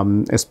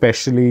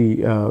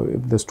 especially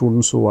the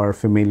students who are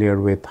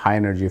familiar with high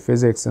energy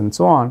physics and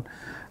so on,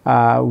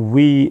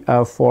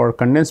 for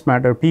condensed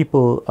matter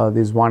people,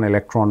 this 1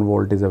 electron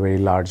volt is a very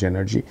large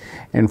energy.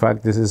 In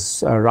fact, this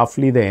is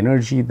roughly the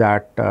energy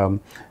that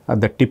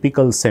the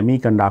typical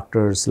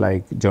semiconductors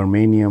like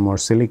germanium or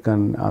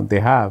silicon they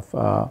have,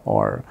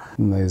 or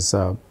is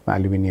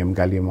aluminum,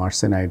 gallium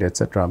arsenide,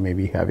 etc.,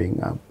 maybe having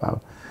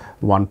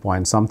 1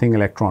 point something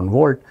electron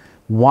volt.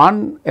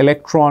 1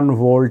 electron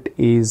volt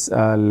is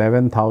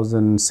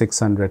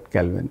 11,600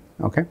 Kelvin.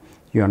 Okay.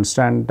 You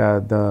understand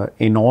the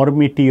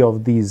enormity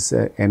of these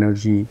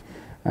energy.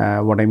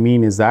 What I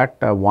mean is that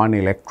 1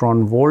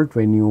 electron volt,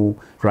 when you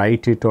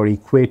write it or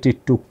equate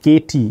it to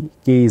kT,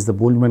 K is the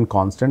Boltzmann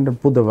constant, and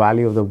put the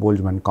value of the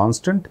Boltzmann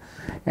constant,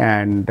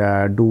 and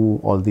do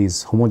all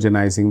these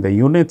homogenizing the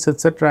units,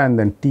 etc., and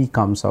then T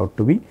comes out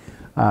to be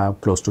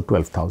close to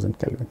 12,000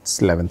 Kelvin.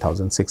 It's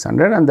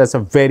 11,600, and that's a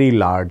very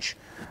large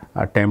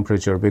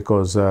temperature,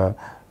 because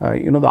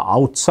the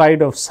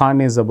outside of sun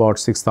is about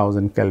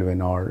 6,000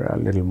 Kelvin or a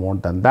little more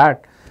than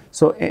that.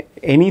 So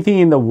anything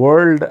in the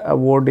world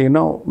would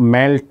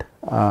melt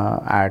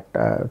at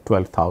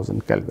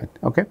 12,000 Kelvin.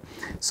 Okay.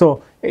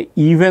 So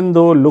even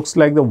though looks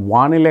like the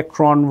 1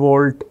 electron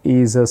volt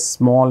is a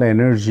small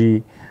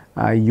energy,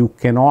 you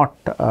cannot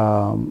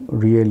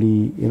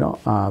really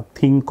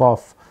think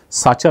of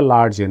such a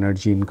large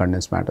energy in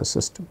condensed matter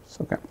systems.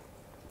 Okay.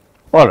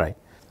 All right.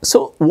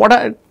 So what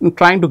I am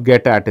trying to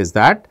get at is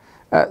that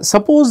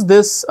suppose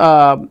this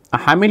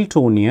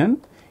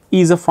Hamiltonian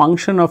is a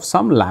function of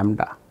some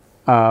lambda.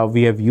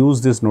 We have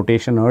used this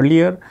notation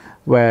earlier,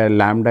 where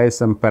lambda is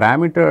some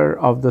parameter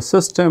of the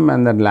system,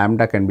 and then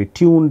lambda can be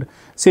tuned.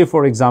 Say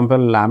for example,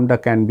 lambda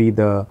can be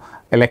the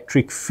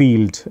electric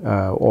field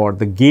or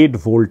the gate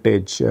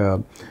voltage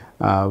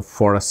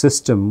for a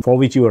system for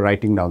which you are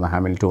writing down the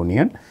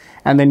Hamiltonian,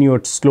 and then you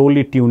are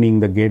slowly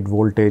tuning the gate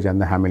voltage, and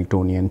the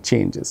Hamiltonian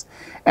changes.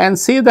 And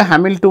say the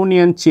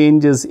Hamiltonian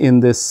changes in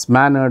this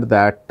manner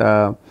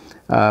that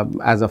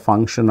as a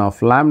function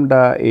of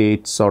lambda,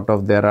 it's sort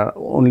of, there are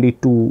only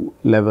two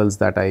levels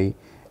that I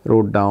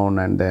wrote down,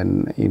 and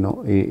then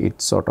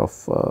it sort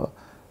of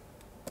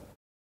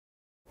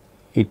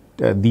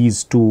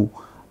these two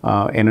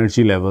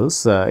energy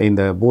levels in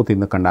the both in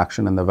the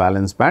conduction and the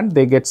valence band,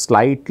 they get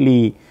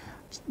slightly,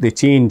 they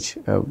change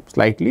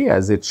slightly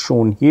as it's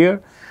shown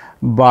here,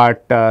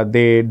 but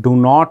they do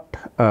not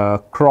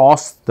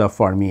cross the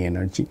Fermi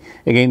energy.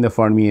 Again, the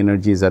Fermi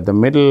energy is at the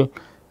middle.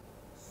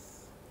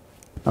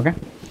 Okay.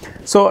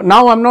 So,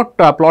 now I am not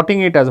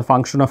plotting it as a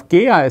function of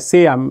k. I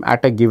say I am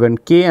at a given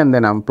k, and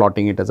then I am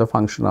plotting it as a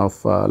function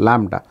of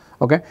lambda.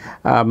 Okay.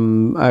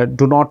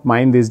 Do not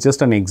mind, this is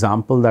just an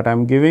example that I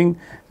am giving.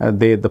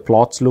 The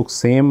plots look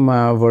same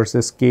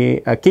versus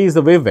k. K is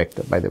the wave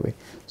vector, by the way.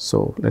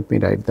 So, let me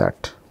write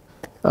that.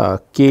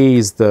 K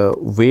is the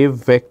wave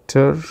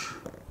vector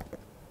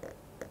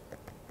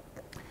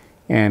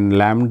and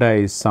lambda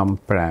is some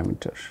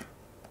parameter.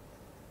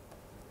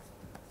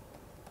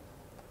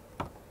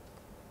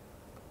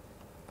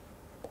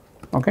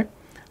 Okay.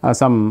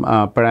 Some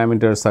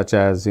parameters such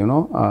as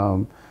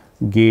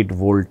gate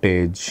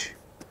voltage,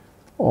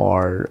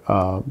 or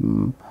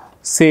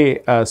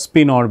say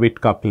spin orbit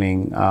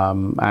coupling,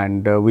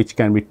 and which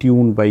can be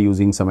tuned by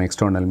using some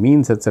external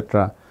means,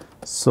 etc.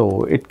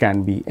 So, it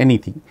can be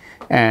anything,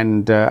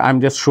 and I am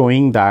just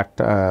showing that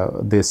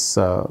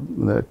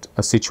that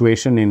a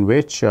situation in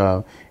which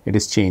it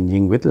is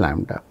changing with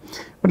lambda.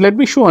 But let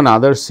me show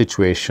another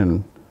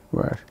situation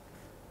where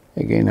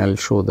again I will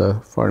show the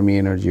Fermi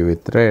energy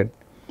with red,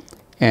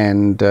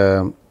 and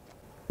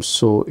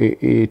so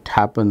it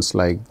happens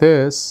like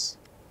this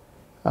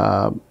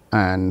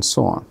and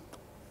so on.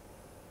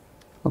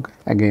 Okay.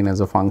 Again as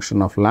a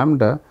function of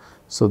lambda.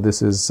 So,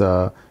 this is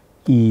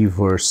E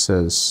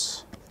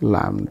versus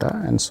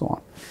lambda and so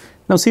on.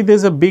 Now, see, there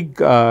is a big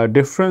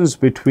difference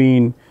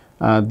between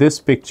this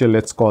picture,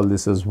 let us call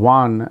this as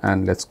 1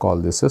 and let us call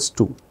this as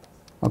 2.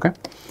 Okay.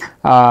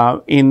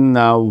 In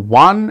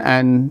 1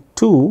 and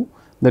 2,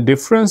 the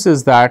difference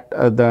is that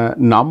the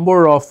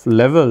number of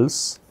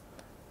levels,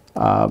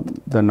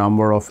 the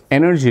number of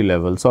energy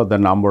levels, or the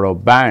number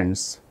of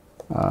bands,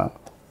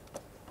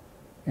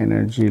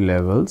 energy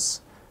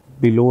levels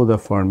below the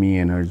Fermi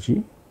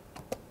energy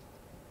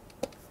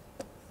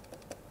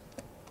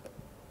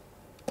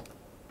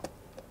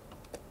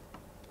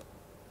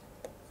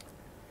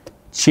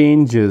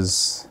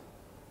changes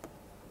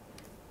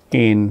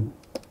in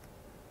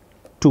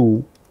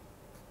 2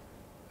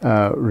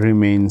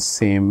 remains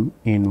same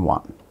in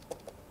 1.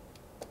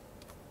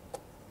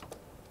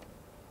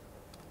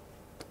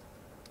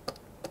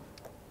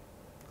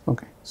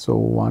 Okay. So,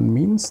 1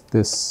 means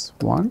this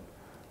 1,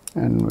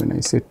 and when I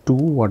say 2,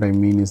 what I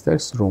mean is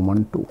that's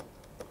Roman 2,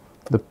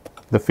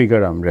 the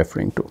figure I am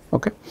referring to.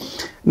 Okay.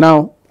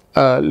 Now,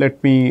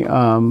 let me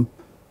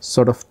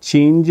sort of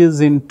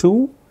changes in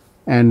 2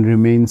 and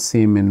remains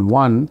same in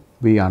 1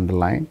 we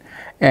underline,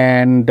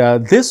 and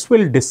this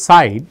will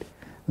decide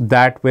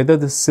that whether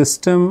the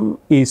system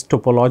is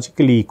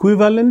topologically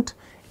equivalent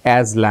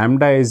as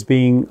lambda is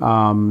being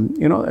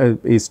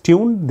is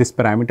tuned, this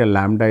parameter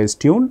lambda is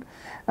tuned.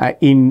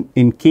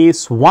 In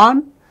case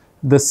 1,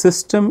 the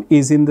system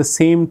is in the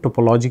same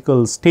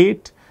topological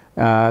state,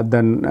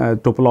 then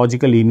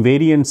topological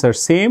invariants are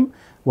same.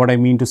 What I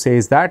mean to say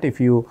is that if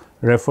you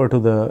refer to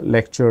the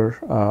lecture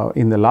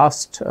in the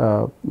last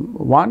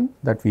one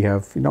that we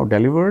have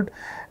delivered,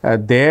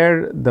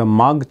 there the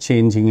mug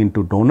changing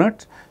into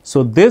donut.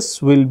 So,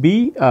 this will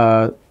be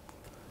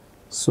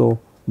so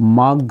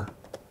mug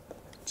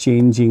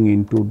changing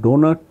into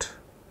donut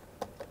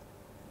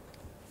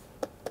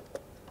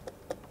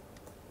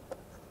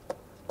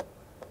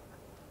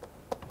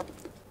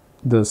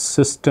the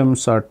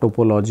systems are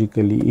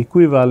topologically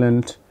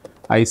equivalent.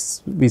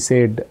 We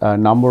said a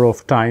number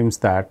of times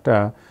that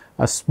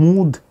a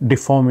smooth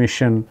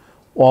deformation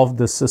of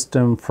the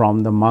system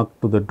from the mug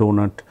to the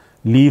donut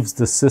leaves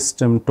the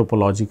system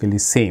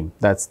topologically same.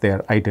 That is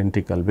their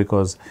identical,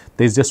 because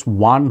there is just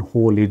one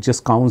hole, it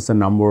just counts the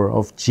number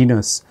of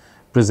genus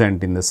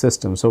present in the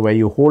system. So, where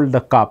you hold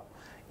the cup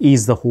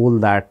is the hole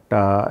that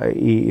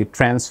it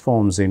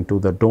transforms into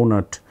the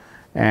donut,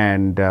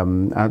 and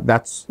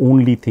that is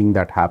only thing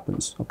that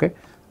happens. Okay.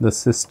 The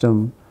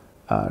system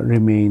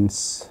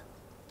remains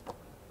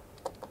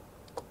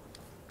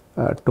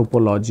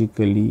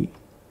topologically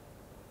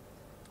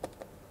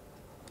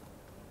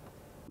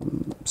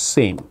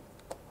same.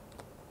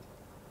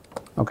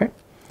 Okay.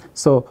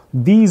 So,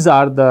 these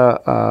are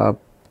the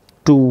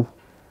two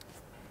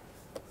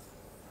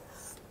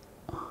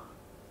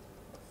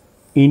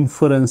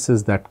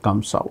inferences that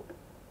comes out.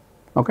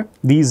 Okay.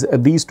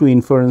 These two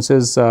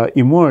inferences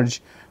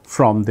emerge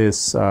from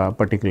this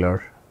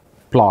particular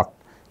plot.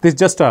 This is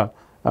just a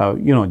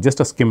just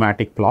a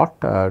schematic plot.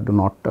 Do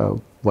not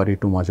worry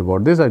too much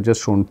about this. I have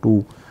just shown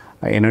two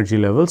energy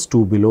levels,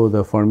 2 below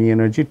the Fermi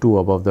energy, 2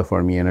 above the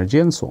Fermi energy,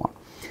 and so on.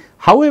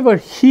 However,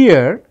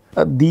 here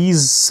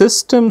these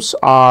systems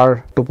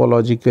are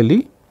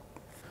topologically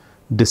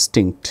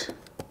distinct.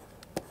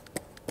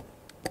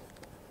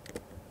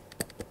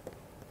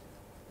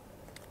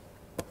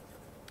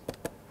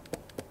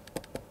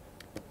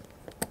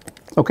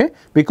 okay,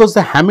 because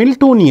the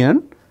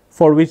Hamiltonian,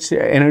 for which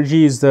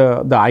energy is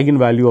the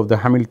eigenvalue of the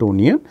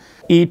Hamiltonian,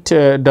 it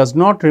does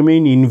not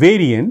remain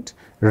invariant,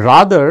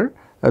 rather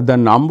the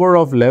number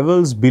of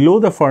levels below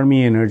the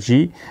Fermi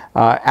energy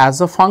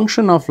as a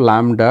function of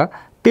lambda.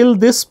 Till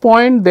this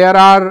point there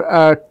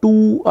are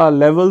 2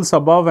 levels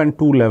above and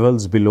 2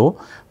 levels below,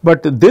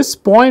 but this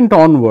point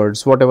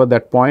onwards, whatever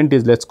that point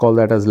is, let us call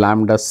that as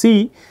lambda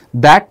c,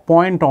 that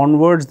point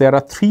onwards there are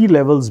 3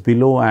 levels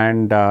below,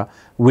 and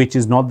which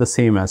is not the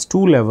same as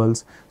 2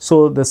 levels.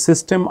 So, the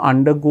system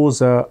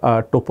undergoes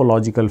a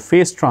topological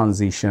phase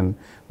transition,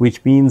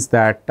 which means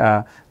that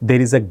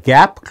there is a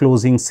gap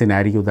closing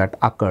scenario that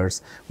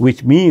occurs,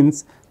 which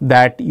means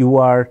that you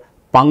are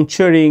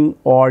puncturing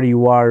or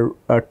you are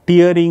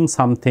tearing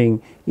something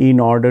in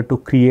order to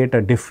create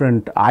a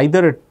different,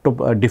 either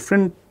a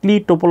differently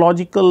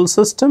topological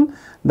system,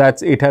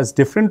 that it has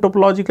different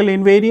topological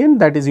invariant,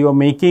 that is you are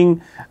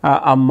making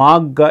a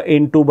mug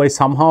into by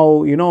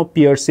somehow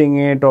piercing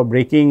it or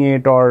breaking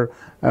it or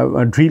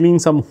drilling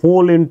some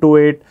hole into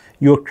it,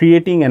 you are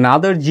creating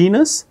another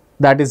genus,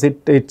 that is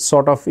it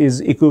sort of is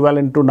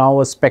equivalent to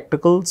now a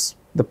spectacles,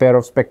 the pair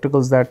of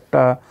spectacles that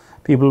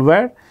people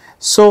wear.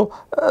 So,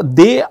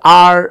 they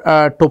are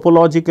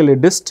topologically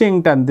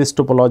distinct, and this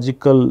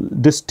topological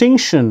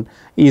distinction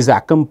is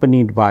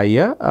accompanied by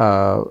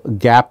a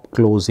gap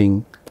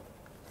closing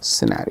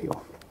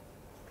scenario.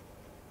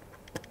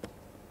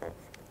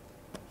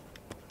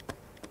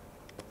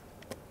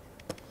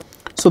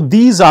 So,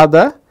 these are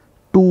the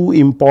 2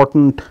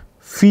 important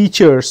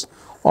features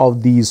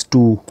of these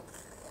 2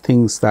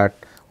 things that,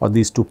 or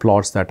these 2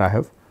 plots that I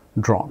have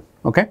drawn.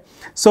 Okay.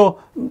 So,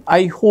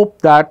 I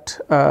hope that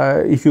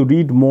if you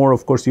read more,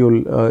 of course, you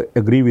will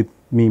agree with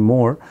me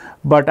more,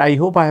 but I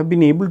hope I have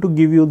been able to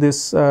give you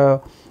this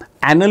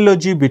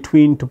analogy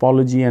between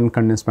topology and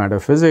condensed matter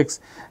physics,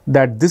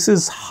 that this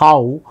is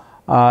how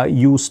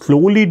you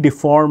slowly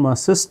deform a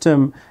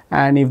system,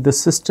 and if the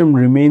system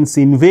remains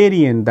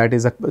invariant, that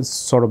is a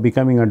sort of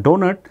becoming a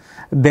donut,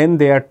 then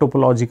they are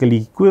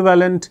topologically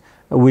equivalent,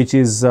 which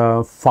is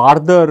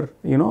farther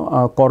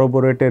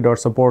corroborated or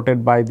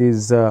supported by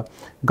this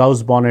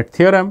Gauss-Bonnet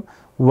theorem,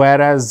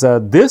 whereas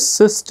this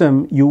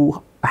system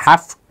you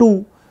have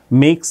to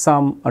make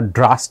some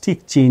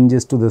drastic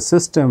changes to the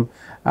system,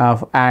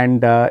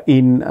 and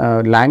in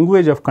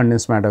language of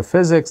condensed matter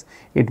physics,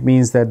 it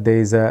means that there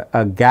is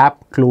a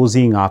gap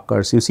closing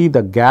occurs. You see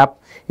the gap,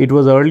 it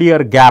was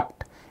earlier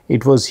gapped,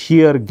 it was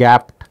here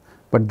gapped,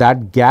 but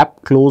that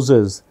gap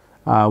closes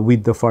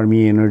with the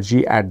Fermi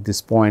energy at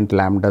this point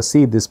lambda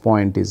c. This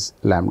point is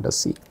lambda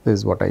c. This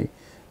is what I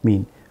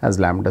mean as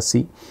lambda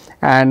c,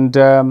 and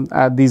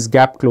this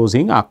gap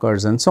closing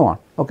occurs and so on.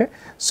 Okay.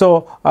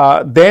 So,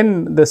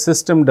 then the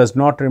system does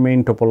not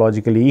remain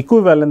topologically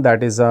equivalent,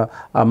 that is a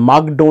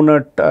mug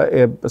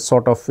donut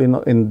sort of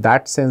in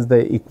that sense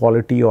the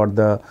equality or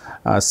the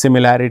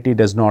similarity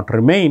does not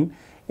remain,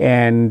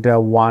 and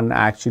one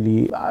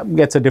actually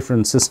gets a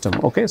different system.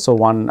 Okay. So,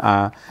 one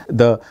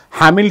the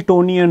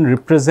Hamiltonian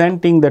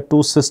representing the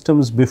 2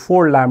 systems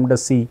before lambda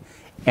c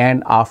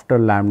and after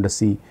lambda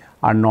c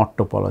are not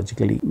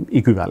topologically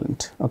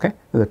equivalent. Okay.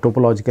 The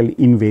topological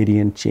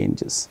invariant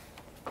changes.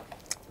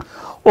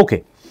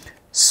 Okay.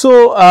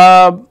 So,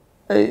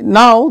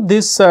 now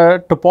this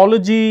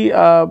topology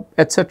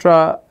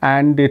etc.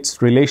 and its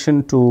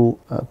relation to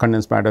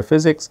condensed matter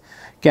physics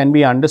can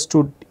be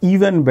understood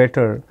even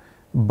better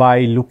by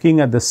looking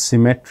at the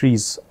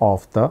symmetries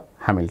of the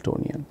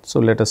Hamiltonian. So,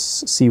 let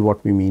us see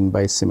what we mean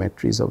by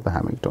symmetries of the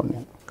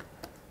Hamiltonian.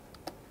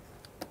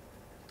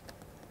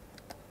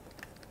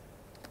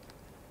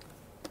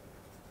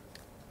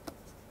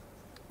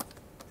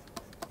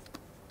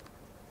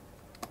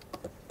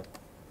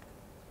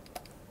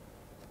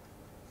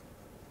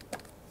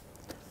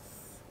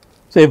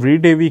 So, every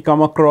day we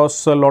come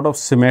across a lot of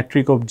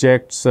symmetric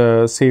objects,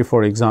 say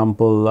for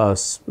example, a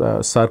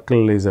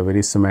circle is a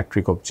very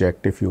symmetric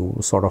object. If you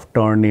sort of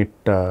turn it,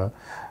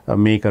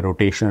 make a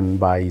rotation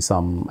by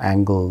some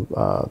angle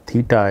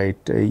theta,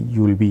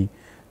 you will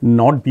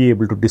not be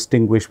able to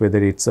distinguish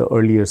whether it is an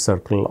earlier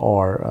circle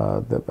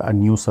or a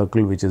new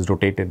circle which is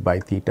rotated by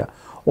theta,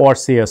 or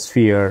say a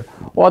sphere,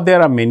 or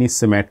there are many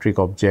symmetric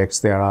objects.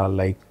 There are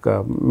like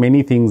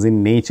many things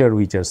in nature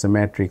which are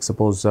symmetric.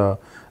 Suppose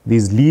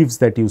these leaves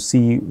that you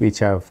see which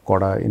have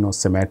got a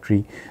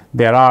symmetry.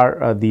 There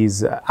are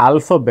these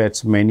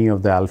alphabets, many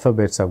of the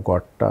alphabets have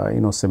got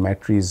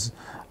symmetries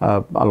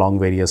along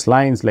various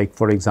lines, like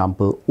for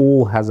example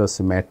O has a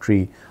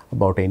symmetry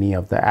about any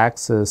of the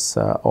axis,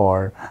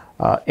 or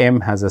M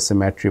has a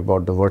symmetry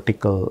about the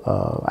vertical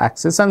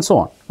axis, and so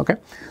on. Okay.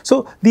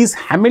 So, these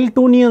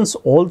Hamiltonians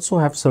also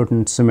have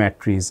certain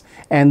symmetries,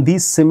 and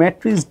these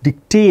symmetries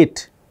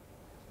dictate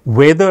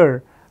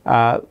whether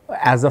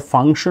as a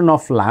function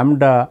of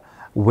lambda,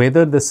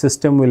 whether the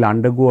system will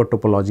undergo a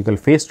topological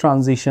phase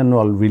transition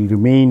or will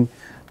remain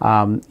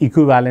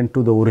equivalent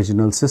to the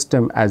original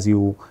system as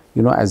you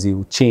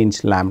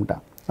change lambda.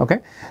 Okay.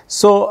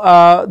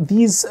 So,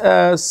 these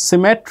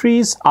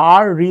symmetries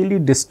are really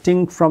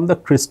distinct from the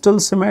crystal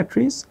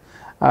symmetries,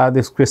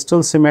 These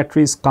crystal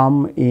symmetries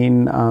come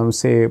in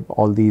say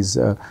all these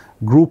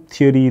group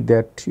theory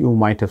that you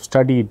might have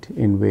studied,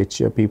 in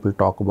which people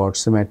talk about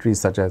symmetries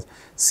such as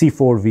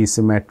C4V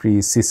symmetry,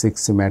 C6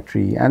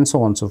 symmetry, and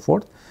so on and so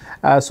forth.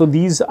 So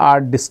these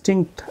are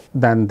distinct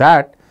than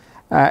that.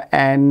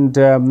 And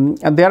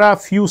there are a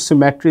few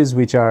symmetries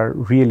which are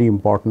really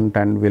important,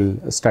 and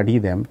we'll study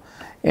them.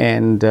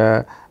 And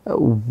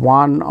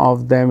one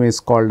of them is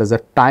called as a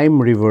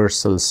time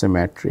reversal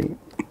symmetry.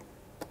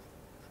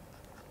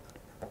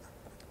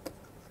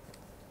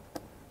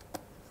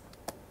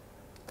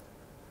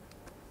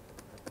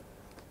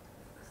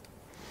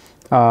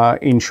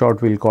 In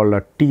short, we'll call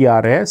a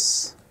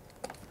TRS.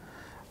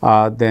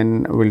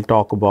 Then we'll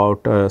talk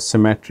about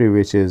symmetry,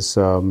 which is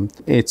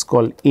it's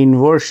called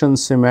inversion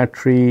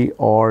symmetry,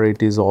 or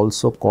it is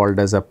also called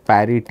as a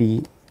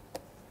parity.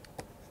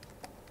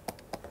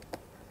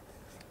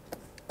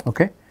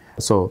 Okay.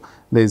 So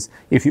there's,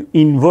 if you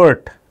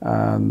invert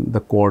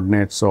the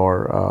coordinates,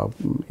 or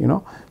you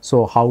know,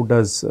 so how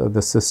does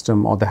the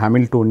system or the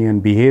Hamiltonian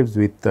behaves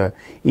with the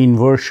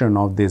inversion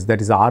of this, that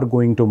is r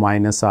going to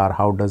minus r,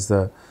 how does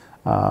the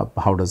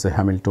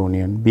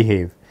Hamiltonian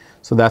behave?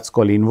 So that's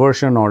called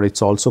inversion, or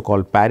it's also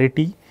called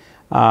parity.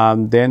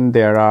 Then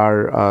there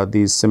are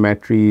these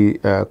symmetry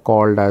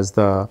called as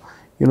the,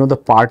 you know, the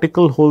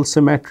particle hole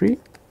symmetry.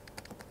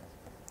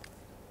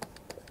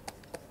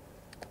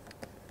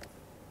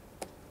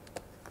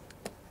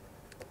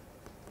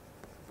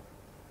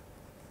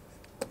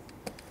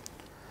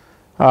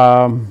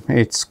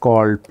 It's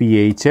called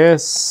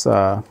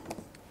PHS.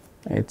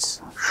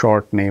 It's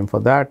short name for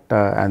that,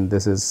 and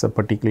this is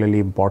particularly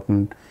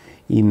important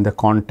in the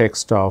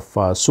context of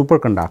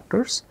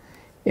superconductors.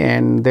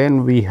 And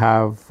then we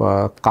have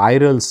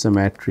chiral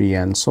symmetry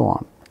and so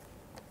on.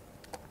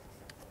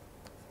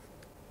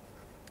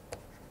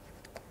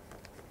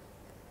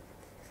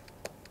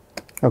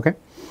 Okay.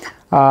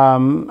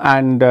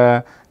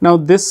 Now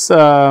this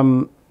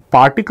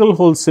particle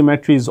hole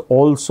symmetry is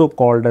also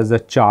called as a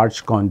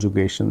charge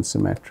conjugation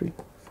symmetry.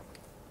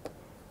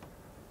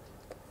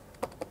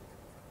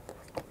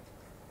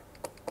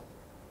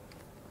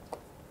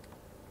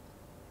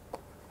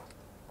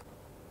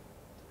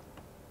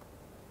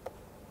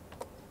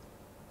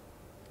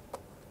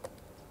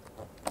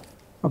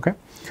 Okay,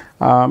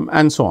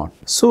 and so on.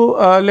 So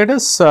let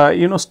us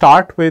you know,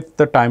 start with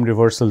the time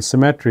reversal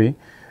symmetry.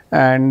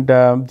 And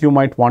you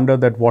might wonder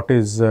that what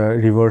is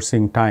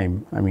reversing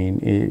time? I mean,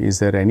 is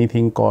there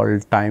anything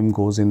called time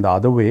goes in the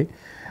other way?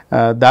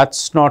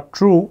 That's not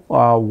true.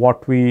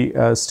 What we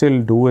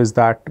still do is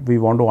that we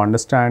want to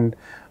understand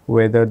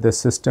whether the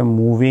system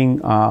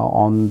moving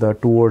on the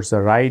towards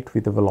the right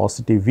with a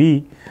velocity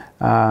v,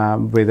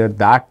 whether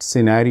that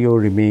scenario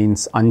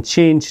remains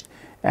unchanged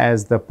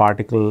as the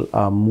particle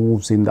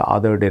moves in the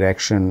other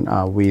direction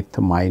with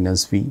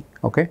minus v.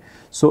 Okay.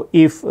 So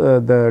if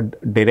the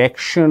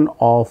direction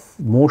of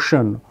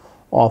motion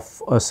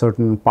of a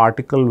certain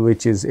particle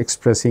which is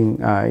expressing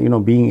you know,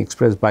 being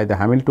expressed by the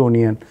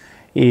Hamiltonian,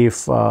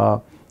 if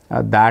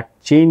that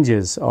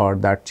changes, or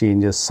that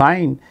changes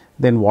sign,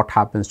 then what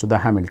happens to the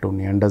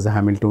Hamiltonian? Does the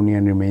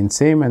Hamiltonian remain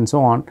same, and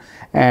so on?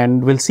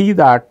 And we'll see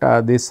that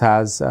this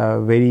has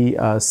very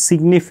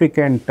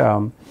significant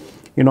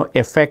you know,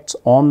 effects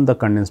on the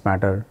condensed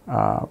matter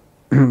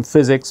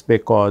physics,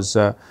 because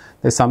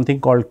there's something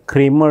called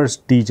Kramer's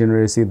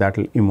degeneracy that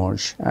will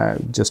emerge.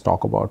 Just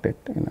talk about it.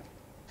 You know.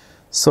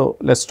 So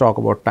let's talk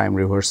about time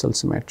reversal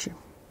symmetry.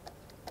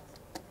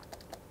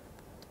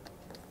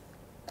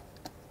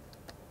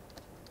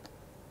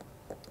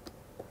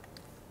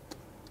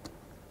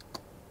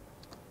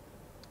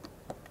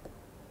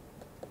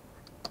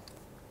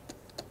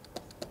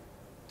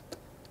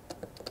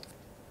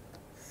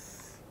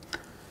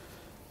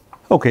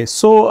 Okay,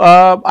 so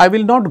I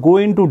will not go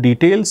into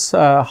details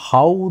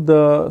how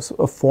the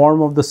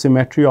form of the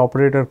symmetry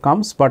operator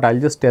comes, but I'll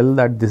just tell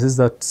that this is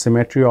the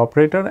symmetry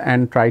operator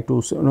and try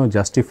to, you know,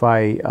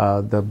 justify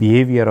the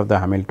behavior of the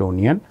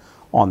Hamiltonian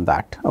on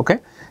that. Okay.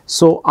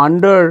 So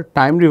under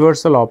time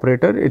reversal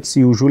operator, it's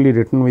usually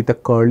written with a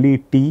curly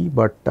t,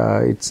 but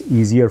it's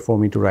easier for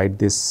me to write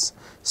this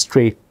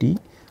straight t.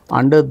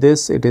 Under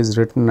this, it is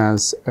written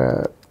as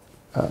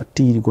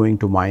t going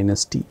to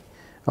minus t.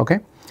 Okay.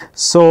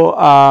 So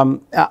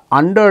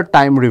under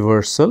time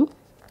reversal,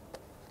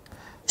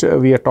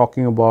 we are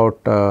talking about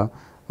a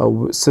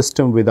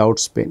system without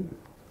spin.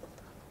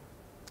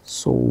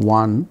 So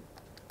one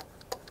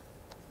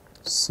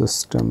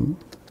system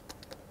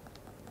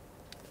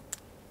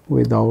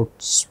without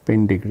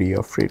spin degree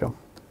of freedom.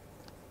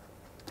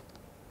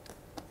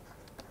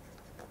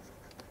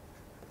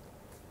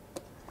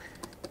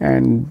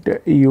 And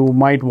you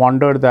might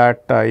wonder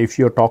that if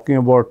you are talking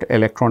about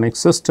electronic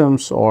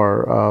systems,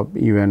 or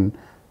even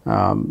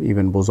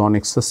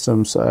bosonic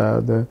systems,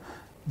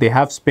 they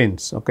have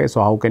spins. Okay,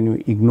 so how can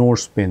you ignore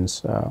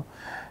spins?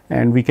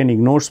 And we can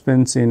ignore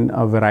spins in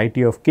a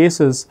variety of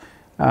cases.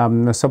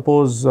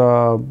 Suppose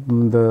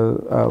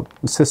the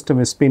system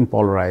is spin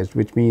polarized,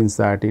 which means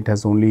that it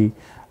has only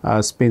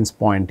spins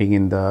pointing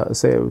in the,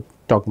 say,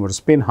 talking about a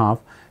spin half,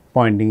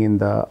 pointing in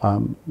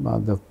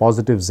the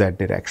positive z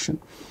direction,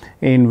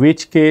 in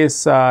which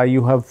case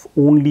you have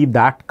only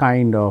that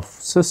kind of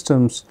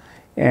systems,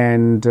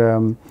 and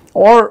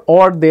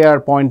or they are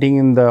pointing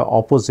in the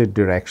opposite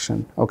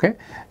direction. Okay.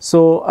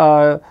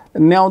 So,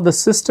 now the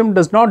system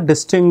does not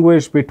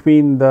distinguish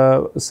between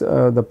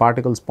the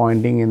particles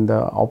pointing in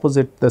the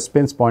opposite, the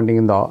spins pointing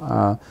in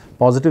the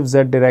positive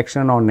z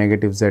direction or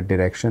negative z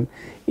direction.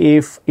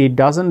 If it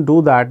does not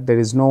do that, there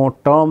is no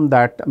term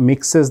that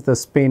mixes the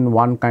spin,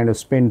 one kind of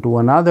spin to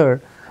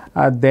another,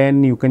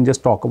 then you can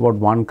just talk about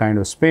one kind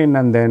of spin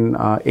and then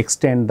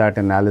extend that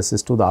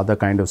analysis to the other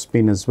kind of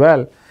spin as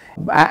well.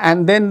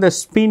 And then the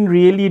spin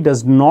really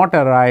does not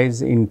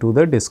arise into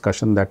the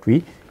discussion that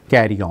we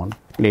carry on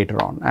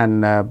later on.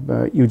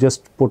 And you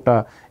just put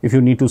a, if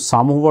you need to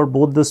sum over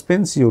both the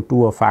spins, you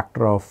do a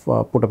factor of,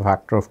 put a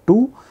factor of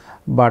 2,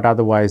 but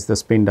otherwise the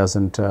spin does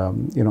not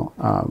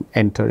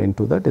enter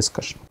into the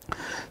discussion.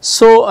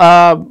 So,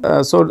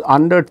 so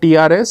under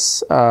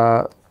TRS,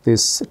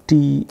 this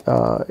T,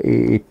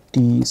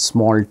 T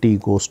small t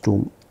goes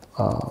to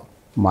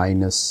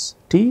minus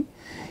T,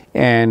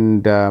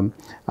 and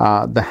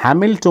the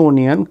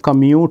Hamiltonian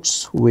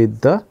commutes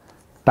with the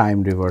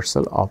time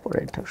reversal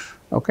operator.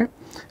 Okay.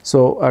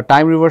 So,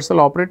 time reversal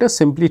operator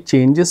simply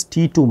changes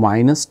T to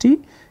minus T,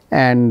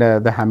 and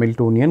the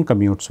Hamiltonian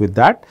commutes with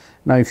that.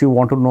 Now, if you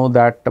want to know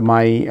that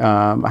my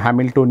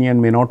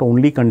Hamiltonian may not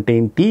only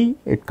contain T,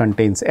 it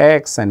contains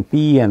X and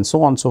P and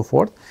so on and so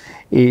forth.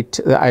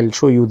 I will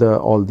show you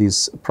all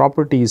these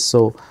properties.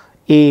 So,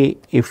 A,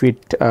 if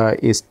it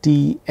is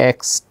T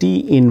X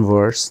T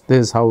inverse,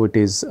 this is how it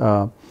is,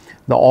 the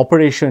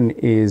operation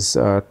is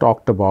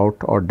talked about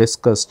or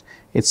discussed.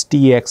 It is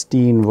T X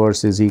T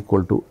inverse is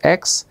equal to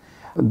X,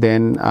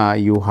 then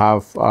you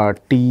have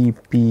T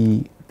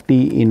P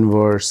T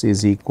inverse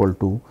is equal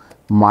to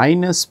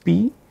minus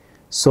P.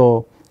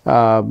 So,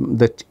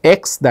 the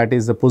X, that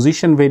is the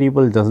position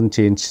variable, does not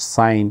change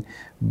sign,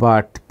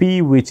 but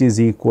P, which is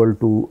equal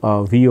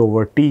to V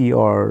over T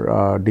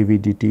or dV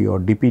dt or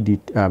dP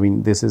dt, I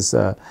mean this is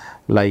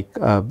like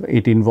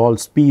it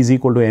involves P is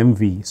equal to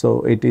mV.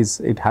 So,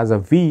 it has a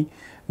V,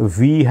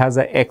 V has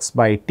a X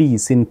by T,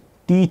 since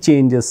T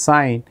changes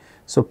sign,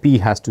 so P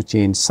has to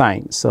change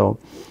sign. So,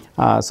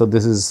 so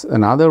this is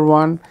another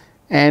one,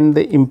 and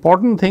the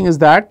important thing is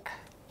that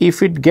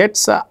if it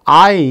gets a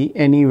I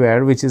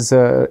anywhere, which is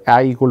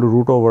I equal to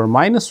root over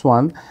minus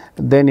 1,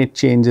 then it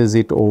changes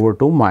it over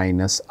to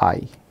minus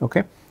I.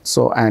 Okay.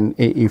 So, and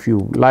if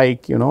you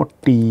like,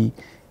 T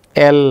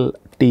L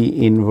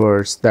T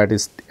inverse, that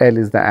is L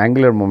is the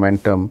angular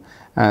momentum,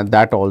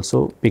 that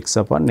also picks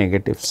up a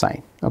negative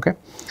sign. Okay.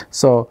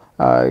 So,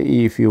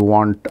 if you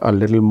want a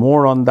little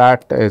more on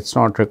that, it is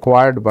not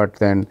required, but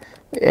then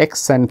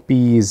X and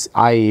P is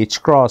I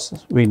H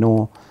cross, we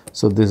know.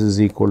 So, this is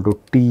equal to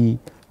T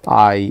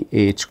I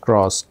H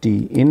cross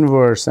T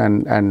inverse,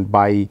 and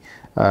by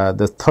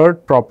the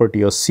third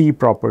property or C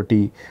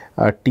property,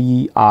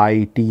 T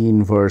I T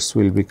inverse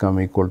will become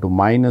equal to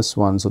minus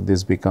 1. So,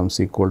 this becomes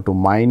equal to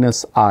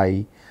minus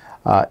I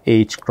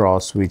H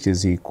cross, which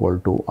is equal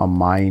to a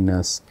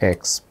minus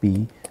X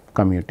P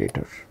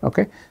commutator.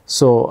 Okay.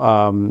 So,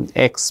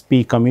 X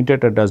P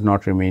commutator does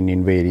not remain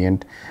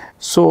invariant.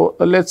 So,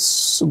 let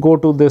us go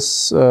to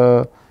this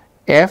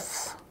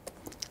F.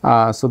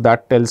 So,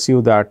 that tells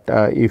you that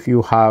if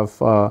you have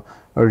a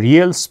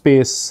real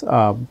space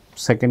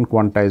second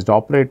quantized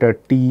operator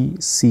T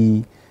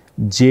C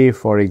J,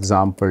 for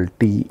example,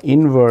 T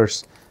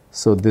inverse.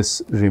 So,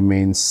 this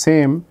remains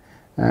same.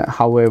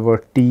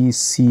 However, T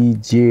C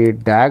J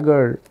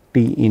dagger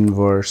T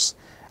inverse,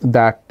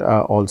 that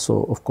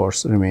also of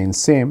course remains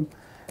same.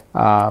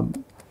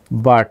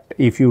 But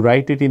if you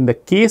write it in the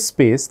K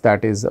space,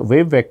 that is a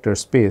wave vector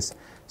space,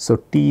 so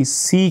T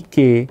C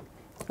K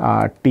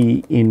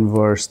T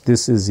inverse,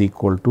 this is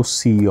equal to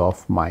C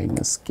of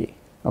minus K.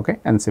 Okay.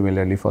 And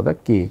similarly for the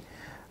K.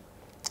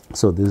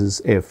 So, this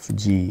is F,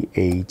 G,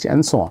 H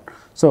and so on.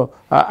 So,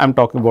 I am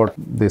talking about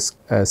this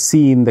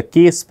C in the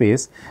K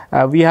space.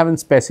 We have not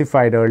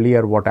specified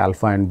earlier what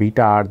alpha and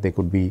beta are. They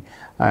could be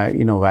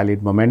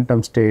valid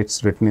momentum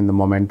states written in the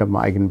momentum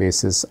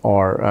eigenbasis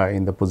or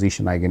in the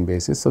position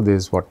eigenbasis. So,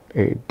 this is what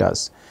it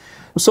does.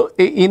 So,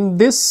 in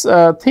this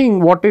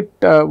thing,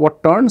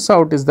 what turns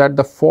out is that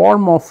the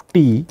form of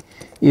T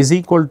is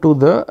equal to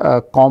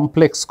the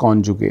complex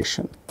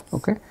conjugation.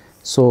 Okay.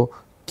 So,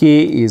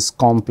 K is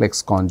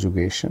complex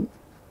conjugation.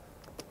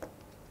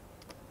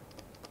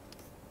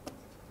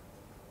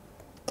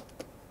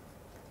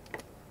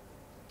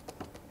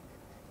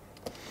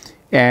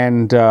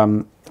 And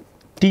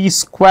T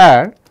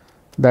square,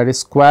 that is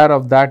square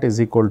of that,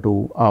 is equal to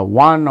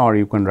 1, or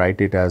you can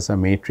write it as a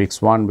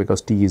matrix 1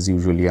 because T is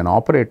usually an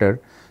operator.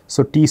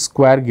 So, T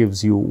square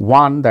gives you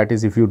 1, that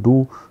is if you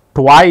do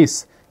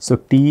twice. So,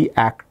 T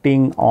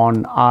acting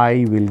on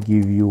I will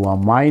give you a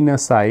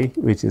minus I,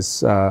 which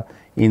is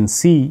in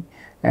C,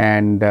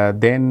 and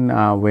then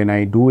when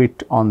I do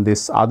it on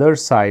this other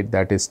side,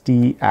 that is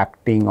T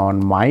acting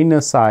on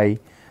minus I,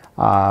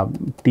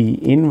 T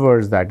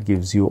inverse, that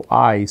gives you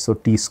I. So,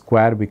 T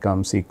square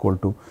becomes equal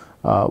to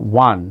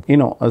 1,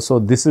 so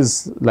this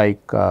is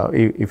like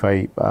if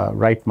I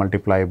right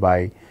multiply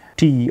by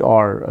t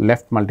or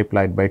left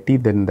multiplied by t,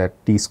 then that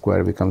t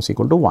square becomes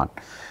equal to 1.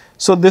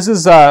 So, this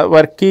is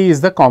where k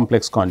is the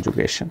complex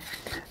conjugation.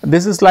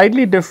 This is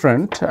slightly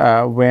different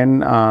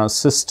when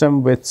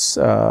system with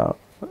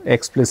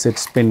explicit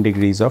spin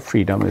degrees of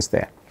freedom is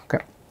there. Okay.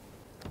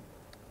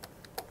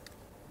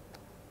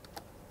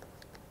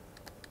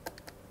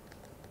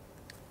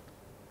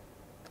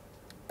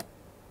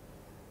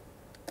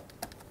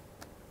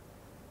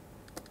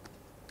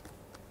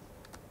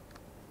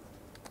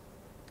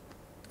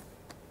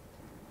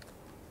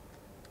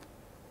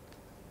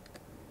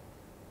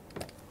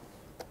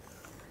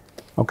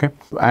 Okay,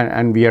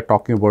 and we are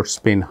talking about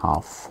spin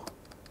half.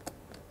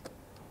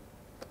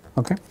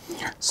 Okay,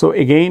 so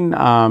again,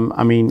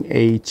 I mean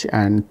H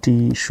and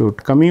T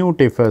should commute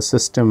if a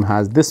system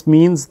has. This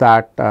means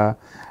that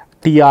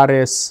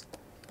TRS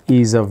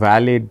is a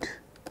valid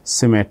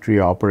symmetry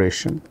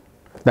operation.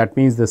 That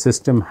means the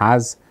system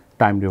has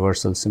time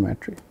reversal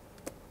symmetry.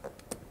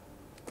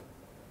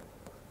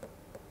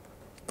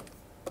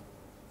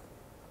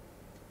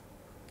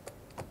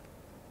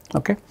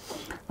 Okay.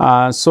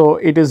 So,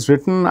 it is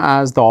written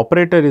as the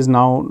operator is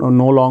now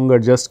no longer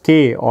just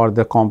k or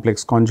the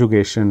complex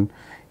conjugation,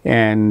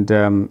 and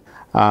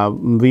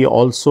we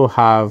also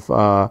have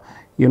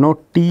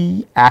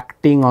t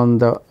acting on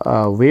the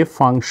wave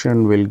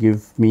function will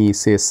give me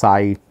say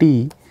psi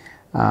t,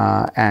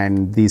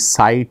 and the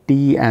psi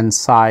t and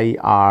psi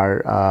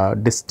are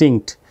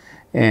distinct,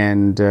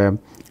 and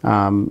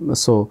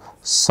so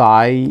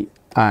psi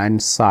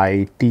and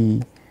psi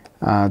t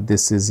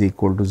this is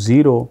equal to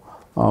 0,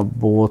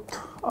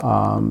 both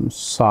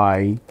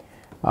psi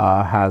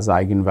has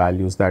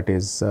eigenvalues, that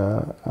is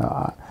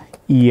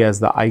E as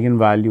the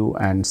eigenvalue,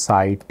 and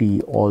psi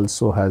t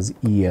also has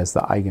E as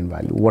the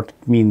eigenvalue. What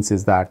it means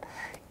is that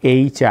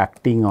H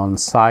acting on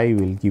psi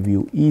will give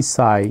you E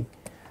psi,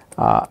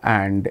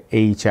 and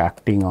H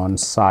acting on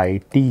psi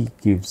t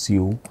gives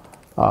you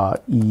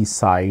E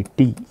psi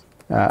t.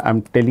 I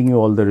am telling you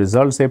all the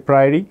results a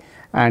priori,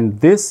 and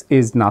this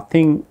is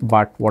nothing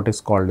but what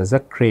is called as a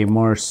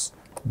Kramer's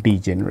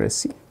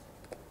degeneracy.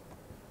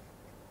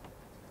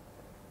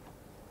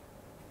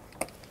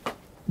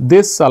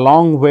 This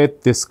along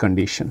with this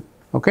condition.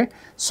 Okay.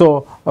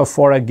 So,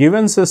 for a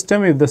given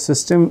system, if the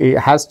system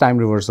has time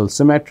reversal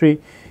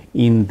symmetry,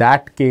 in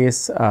that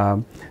case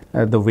the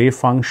wave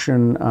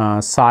function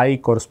psi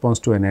corresponds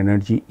to an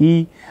energy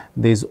E.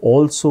 There is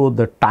also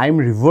the time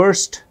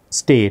reversed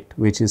state,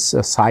 which is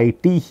psi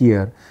t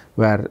here,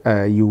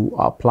 where you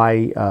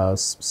apply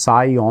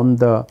psi on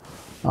the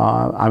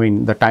I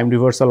mean the time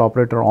reversal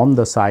operator on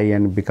the psi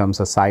and it becomes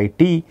a psi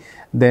t,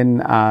 then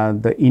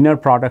the inner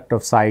product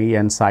of psi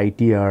and psi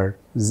t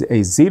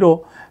is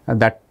 0.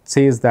 That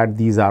says that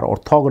these are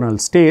orthogonal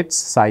states,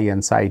 psi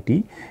and psi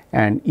t,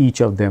 and each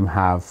of them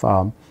have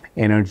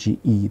energy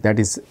E, that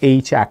is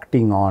H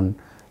acting on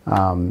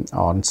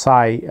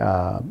psi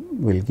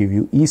will give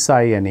you E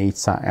psi, and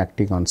H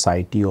acting on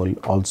psi t will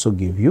also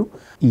give you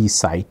E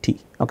psi t.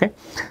 Okay.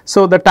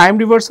 So, the time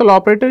reversal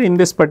operator in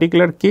this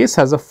particular case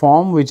has a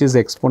form which is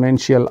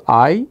exponential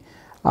I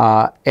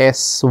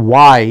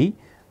sy.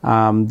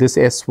 This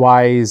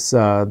sy is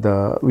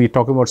we are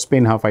talking about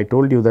spin half. I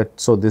told you that.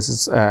 So, this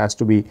is has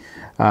to be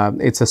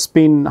it is a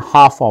spin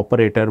half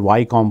operator,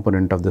 y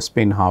component of the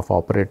spin half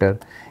operator,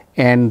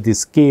 and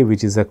this k,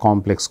 which is a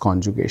complex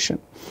conjugation.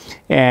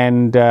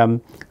 And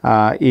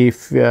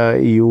if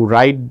you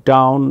write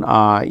down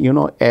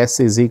S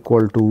is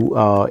equal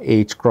to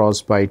H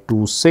cross by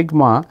 2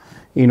 sigma,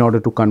 in order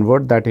to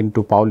convert that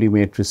into Pauli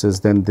matrices,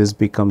 then this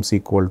becomes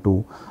equal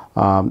to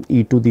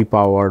e to the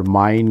power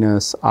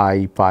minus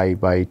I pi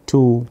by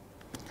 2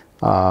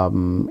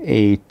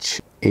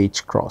 H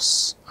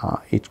cross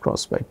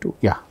by 2.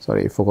 Yeah,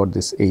 sorry, I forgot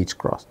this H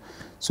cross.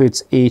 So, it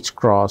is H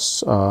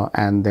cross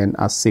and then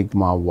a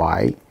sigma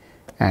y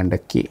and a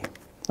k.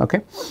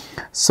 Okay.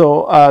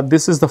 So,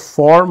 this is the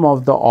form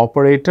of the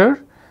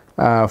operator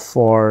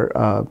for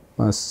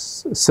a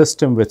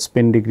system with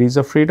spin degrees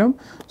of freedom.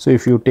 So,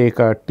 if you take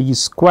a t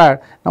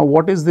square, now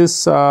what is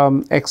this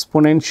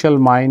exponential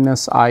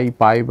minus I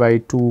pi by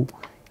 2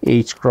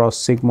 H cross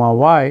sigma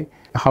y?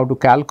 How to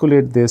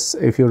calculate this?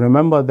 If you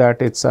remember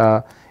that it is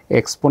a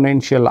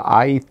exponential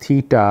I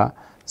theta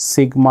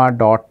sigma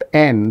dot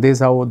n. This is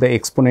how the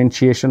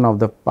exponentiation of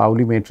the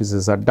Pauli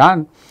matrices are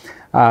done.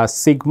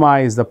 Sigma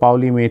is the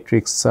Pauli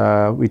matrix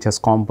which has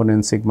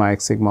components sigma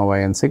x, sigma y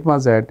and sigma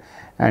z,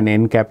 and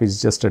n cap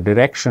is just a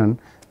direction.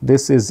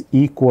 This is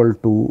equal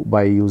to,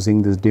 by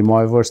using this de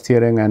Moivre's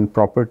theorem and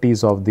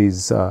properties of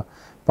these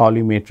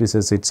Pauli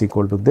matrices, it is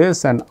equal to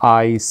this, and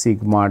I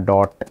sigma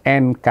dot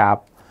n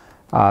cap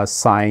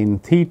sine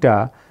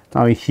theta.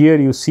 Now, here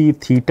you see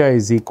theta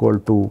is equal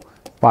to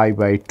pi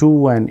by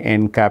 2 and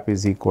n cap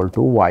is equal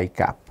to y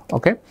cap.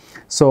 Okay.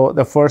 So,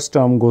 the first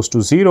term goes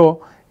to 0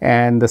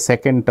 and the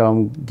second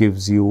term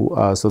gives you,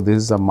 so this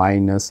is a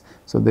minus.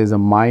 So, there is a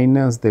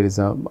minus, there is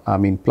a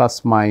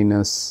plus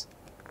minus,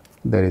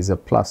 there is a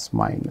plus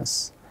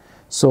minus.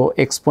 So,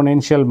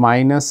 exponential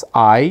minus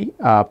I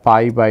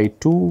pi by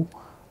 2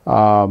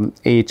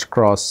 h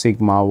cross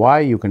sigma y,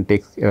 you can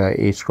take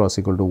h cross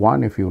equal to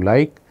 1 if you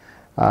like.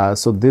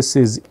 So, this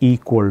is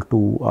equal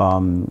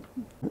to,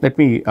 let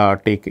me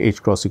take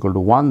h cross equal to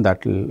 1,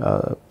 that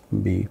will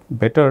be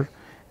better,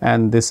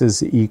 and this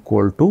is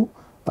equal to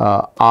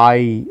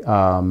I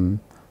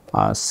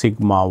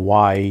sigma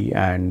y,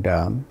 and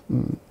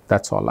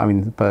that is all. I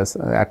mean,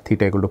 at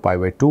theta equal to pi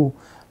by 2,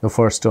 the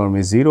first term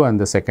is 0 and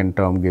the second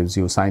term gives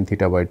you sin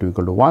theta by 2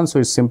 equal to 1. So,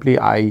 it is simply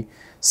I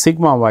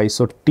sigma y.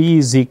 So, t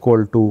is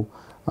equal to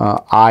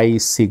I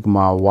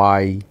sigma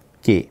y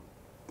k.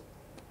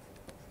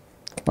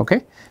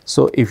 Okay.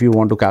 So, if you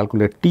want to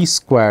calculate t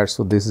square,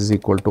 so this is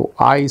equal to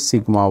I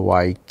sigma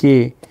y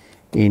k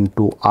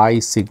into I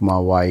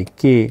sigma y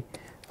k.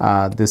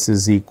 This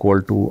is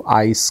equal to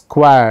I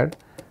square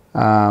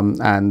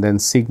and then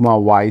sigma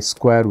y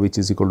square, which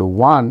is equal to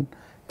 1,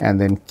 and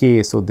then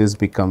k. So, this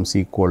becomes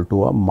equal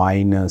to a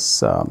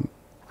minus,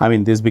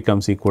 this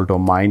becomes equal to a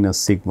minus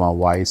sigma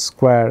y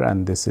square,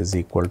 and this is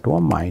equal to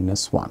a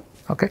minus 1.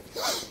 Okay.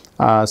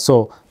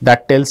 So,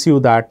 that tells you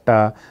that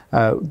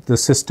the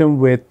system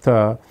with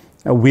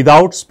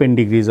without spin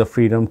degrees of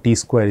freedom, t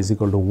square is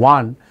equal to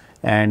 1,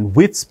 and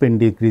with spin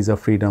degrees of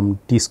freedom,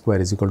 t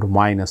square is equal to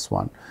minus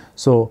 1.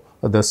 So,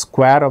 the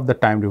square of the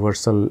time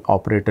reversal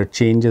operator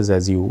changes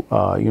as you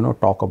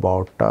talk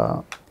about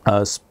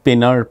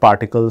spinor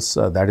particles,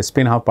 that is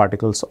spin half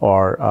particles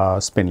or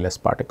spinless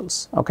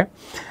particles. Okay.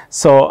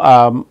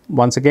 So,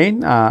 once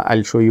again I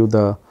will show you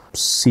the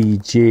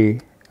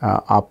Cj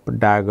up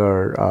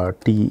dagger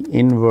T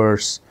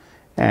inverse,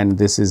 and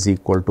this is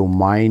equal to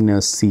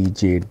minus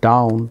Cj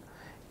down,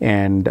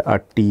 and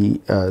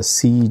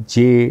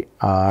Cj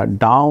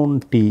down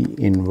T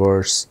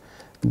inverse,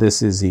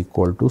 this is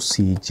equal to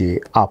Cj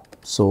up.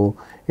 So,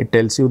 it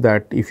tells you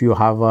that if you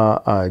have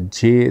a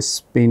j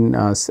spin,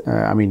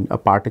 a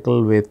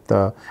particle with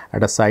at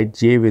a site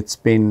j with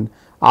spin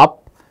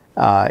up,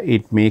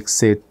 it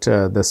makes it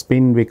the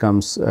spin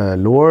becomes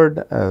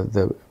lowered,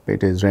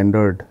 it is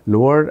rendered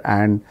lower,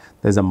 and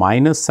there is a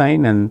minus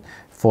sign, and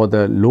for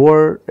the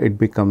lower it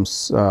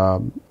becomes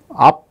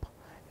up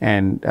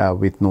and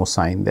with no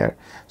sign there.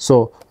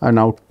 So,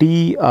 now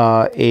T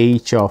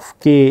h of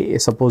k,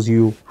 suppose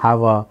you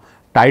have a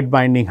tight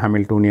binding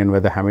Hamiltonian where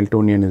the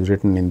Hamiltonian is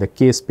written in the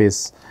k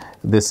space,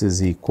 this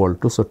is equal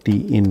to, so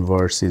T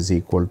inverse is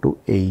equal to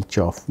h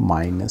of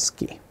minus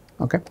k.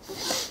 Okay.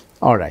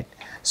 All right.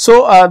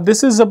 So,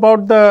 this is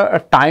about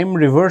the time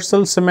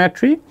reversal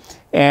symmetry,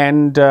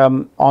 and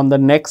on the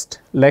next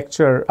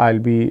lecture I will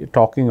be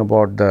talking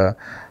about the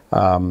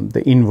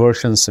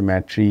inversion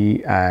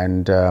symmetry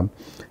and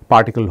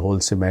particle hole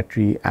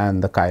symmetry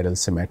and the chiral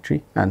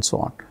symmetry and so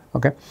on.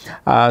 Okay.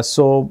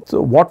 So,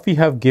 what we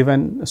have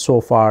given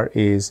so far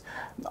is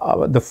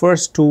the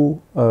first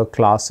two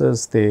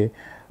classes, they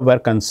were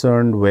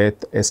concerned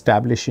with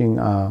establishing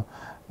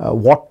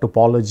what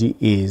topology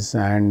is,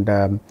 and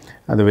the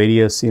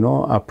various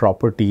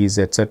properties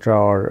etc.,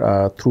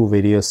 or through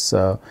various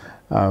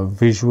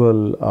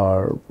visual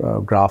or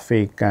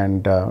graphic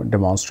and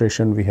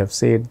demonstration, we have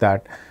said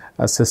that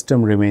a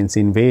system remains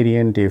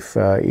invariant if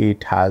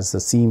it has the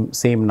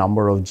same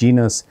number of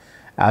genus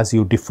as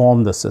you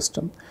deform the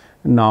system.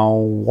 Now,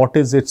 what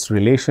is its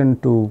relation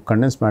to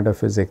condensed matter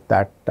physics,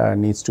 that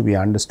needs to be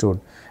understood,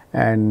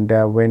 and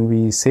when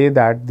we say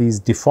that these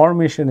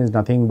deformation is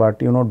nothing but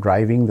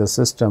driving the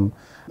system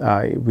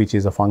which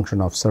is a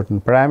function of certain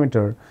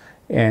parameter,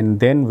 and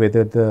then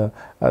whether the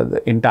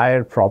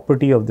entire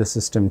property of the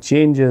system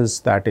changes,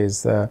 that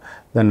is the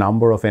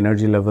number of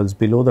energy levels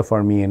below the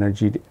Fermi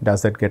energy,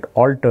 does that get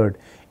altered?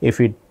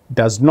 If it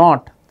does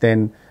not,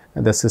 then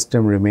the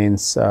system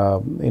remains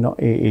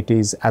it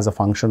is as a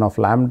function of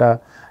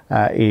lambda,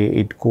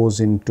 it goes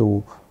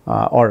into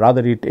or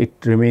rather it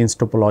remains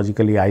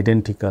topologically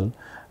identical.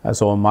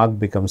 So, a mug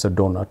becomes a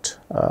donut.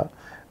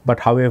 But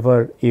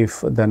however,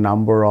 if the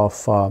number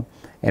of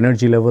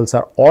energy levels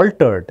are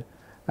altered,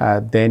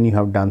 then you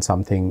have done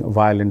something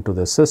violent to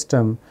the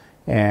system,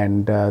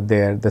 and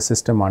there the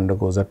system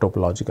undergoes a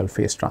topological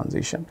phase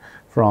transition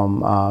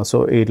from,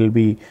 so it will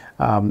be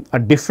a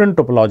different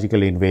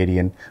topological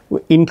invariant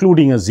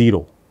including a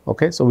 0.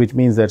 Okay. So, which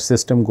means that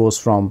system goes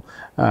from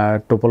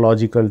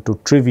topological to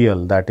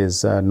trivial, that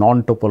is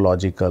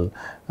non-topological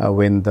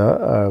when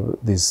the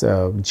this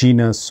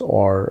genus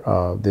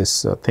or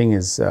this thing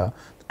is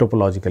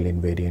topological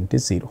invariant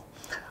is 0.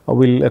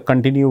 We will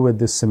continue with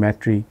this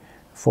symmetry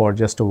for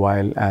just a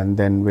while, and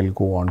then we will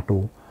go on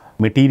to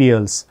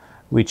materials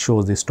which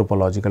shows these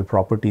topological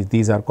properties.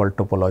 These are called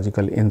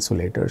topological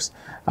insulators.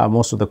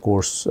 Most of the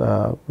course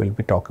will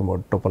be talking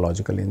about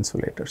topological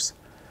insulators.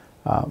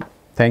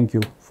 Thank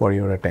you for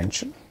your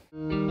attention.